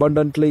unto you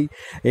abundantly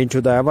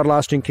into the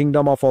everlasting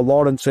kingdom of our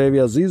Lord and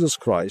Savior Jesus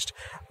Christ.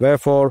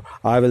 Wherefore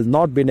I will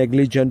not be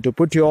negligent to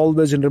put you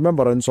always in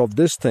remembrance of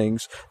these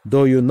things,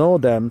 though you know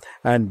them,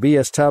 and be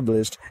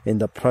established in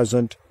the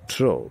present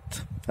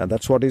truth. And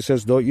that's what he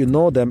says, though you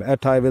know them,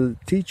 yet I will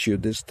teach you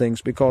these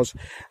things, because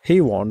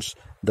he wants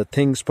the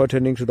things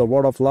pertaining to the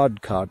word of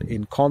Lord God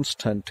in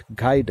constant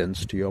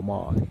guidance to your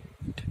mind.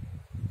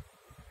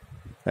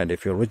 And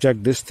if you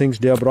reject these things,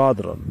 dear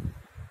brethren,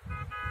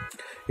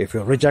 if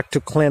you reject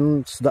to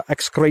cleanse the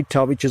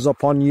excreta which is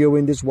upon you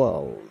in this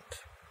world,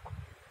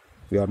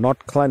 you are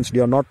not cleansed,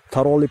 you are not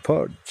thoroughly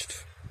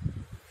purged,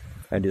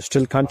 and you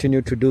still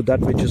continue to do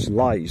that which is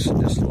lies in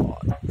this life.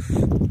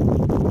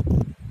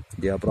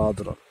 Dear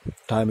brethren,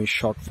 time is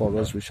short for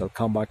us. We shall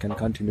come back and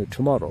continue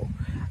tomorrow,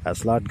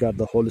 as Lord God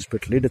the Holy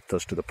Spirit leadeth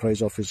us to the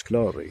praise of his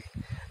glory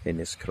in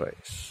his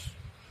grace.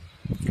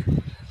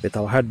 With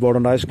our head bowed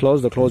and eyes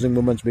closed, the closing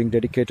moments being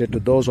dedicated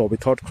to those who are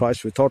without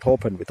Christ, without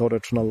hope, and without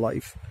eternal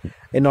life.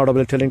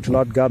 Inaudibly telling to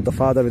Lord God the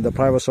Father in the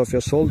privacy of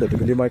your soul that you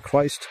believe my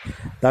Christ,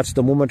 that's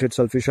the moment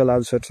itself you shall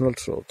have this eternal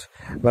truth.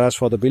 Whereas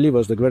for the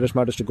believers, the greatest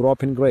matter is to grow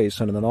up in grace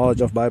and in the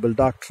knowledge of Bible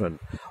doctrine,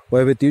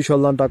 wherewith you shall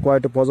learn to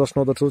acquire to possess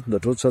know the truth, and the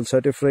truth shall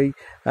set you free.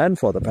 And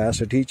for the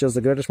pastor teachers,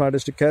 the greatest matter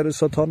is to carry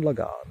Sathon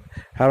Lagan,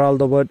 herald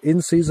the word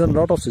in season,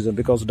 not of season,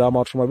 because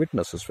Dharma to my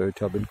witnesses, for which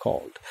you have been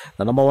called.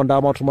 The number one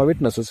Dharma to my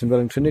witnesses,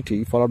 indwelling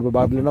Trinity, followed by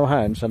Bible in our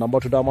hands, and number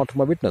two Dharma to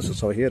my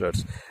witnesses, our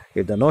hearers.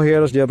 If there are no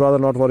hearers, dear brother,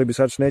 not worry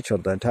besides nature,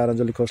 the entire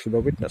angelic host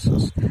will be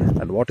witnesses.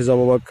 And what is our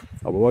work?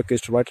 Our work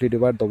is to rightly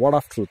divide the word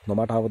of truth, no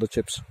matter how the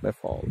chips may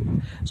fall.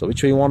 So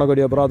which way you want to go,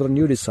 dear brother, and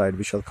you decide.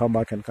 We shall come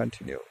back and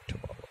continue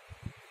tomorrow.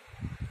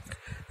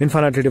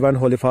 Infinitely divine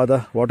Holy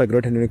Father, what a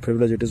great and unique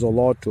privilege it is, O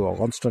Lord, to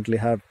constantly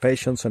have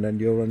patience and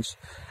endurance,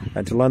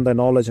 and to learn thy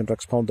knowledge and to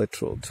expound thy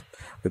truth.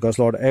 Because,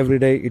 Lord, every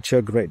day it's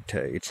your great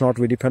day. It's not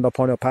we depend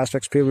upon your past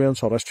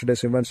experience or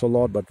yesterday's events, O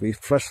Lord, but we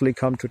freshly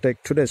come to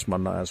take today's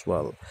manna as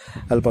well.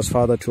 Help us,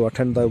 Father, to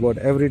attend thy word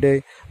every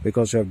day,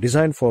 because you have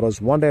designed for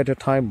us one day at a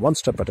time, one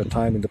step at a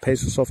time, in the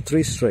paces of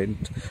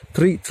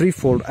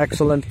threefold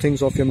excellent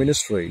things of your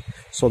ministry,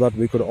 so that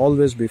we could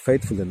always be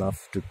faithful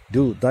enough to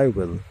do thy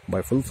will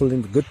by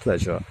fulfilling the good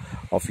pleasure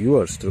of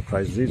yours through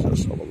Christ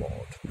Jesus our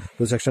Lord. To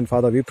this extent,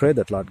 Father, we pray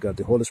that Lord God,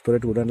 the Holy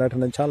Spirit, would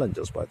enlighten and challenge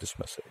us by this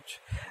message.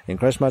 In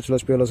Christ's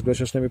matchless, peerless,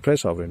 gracious name we pray,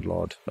 Sovereign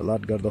Lord. The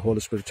Lord God, the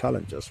Holy Spirit,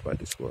 challenge us by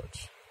these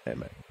words.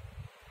 Amen.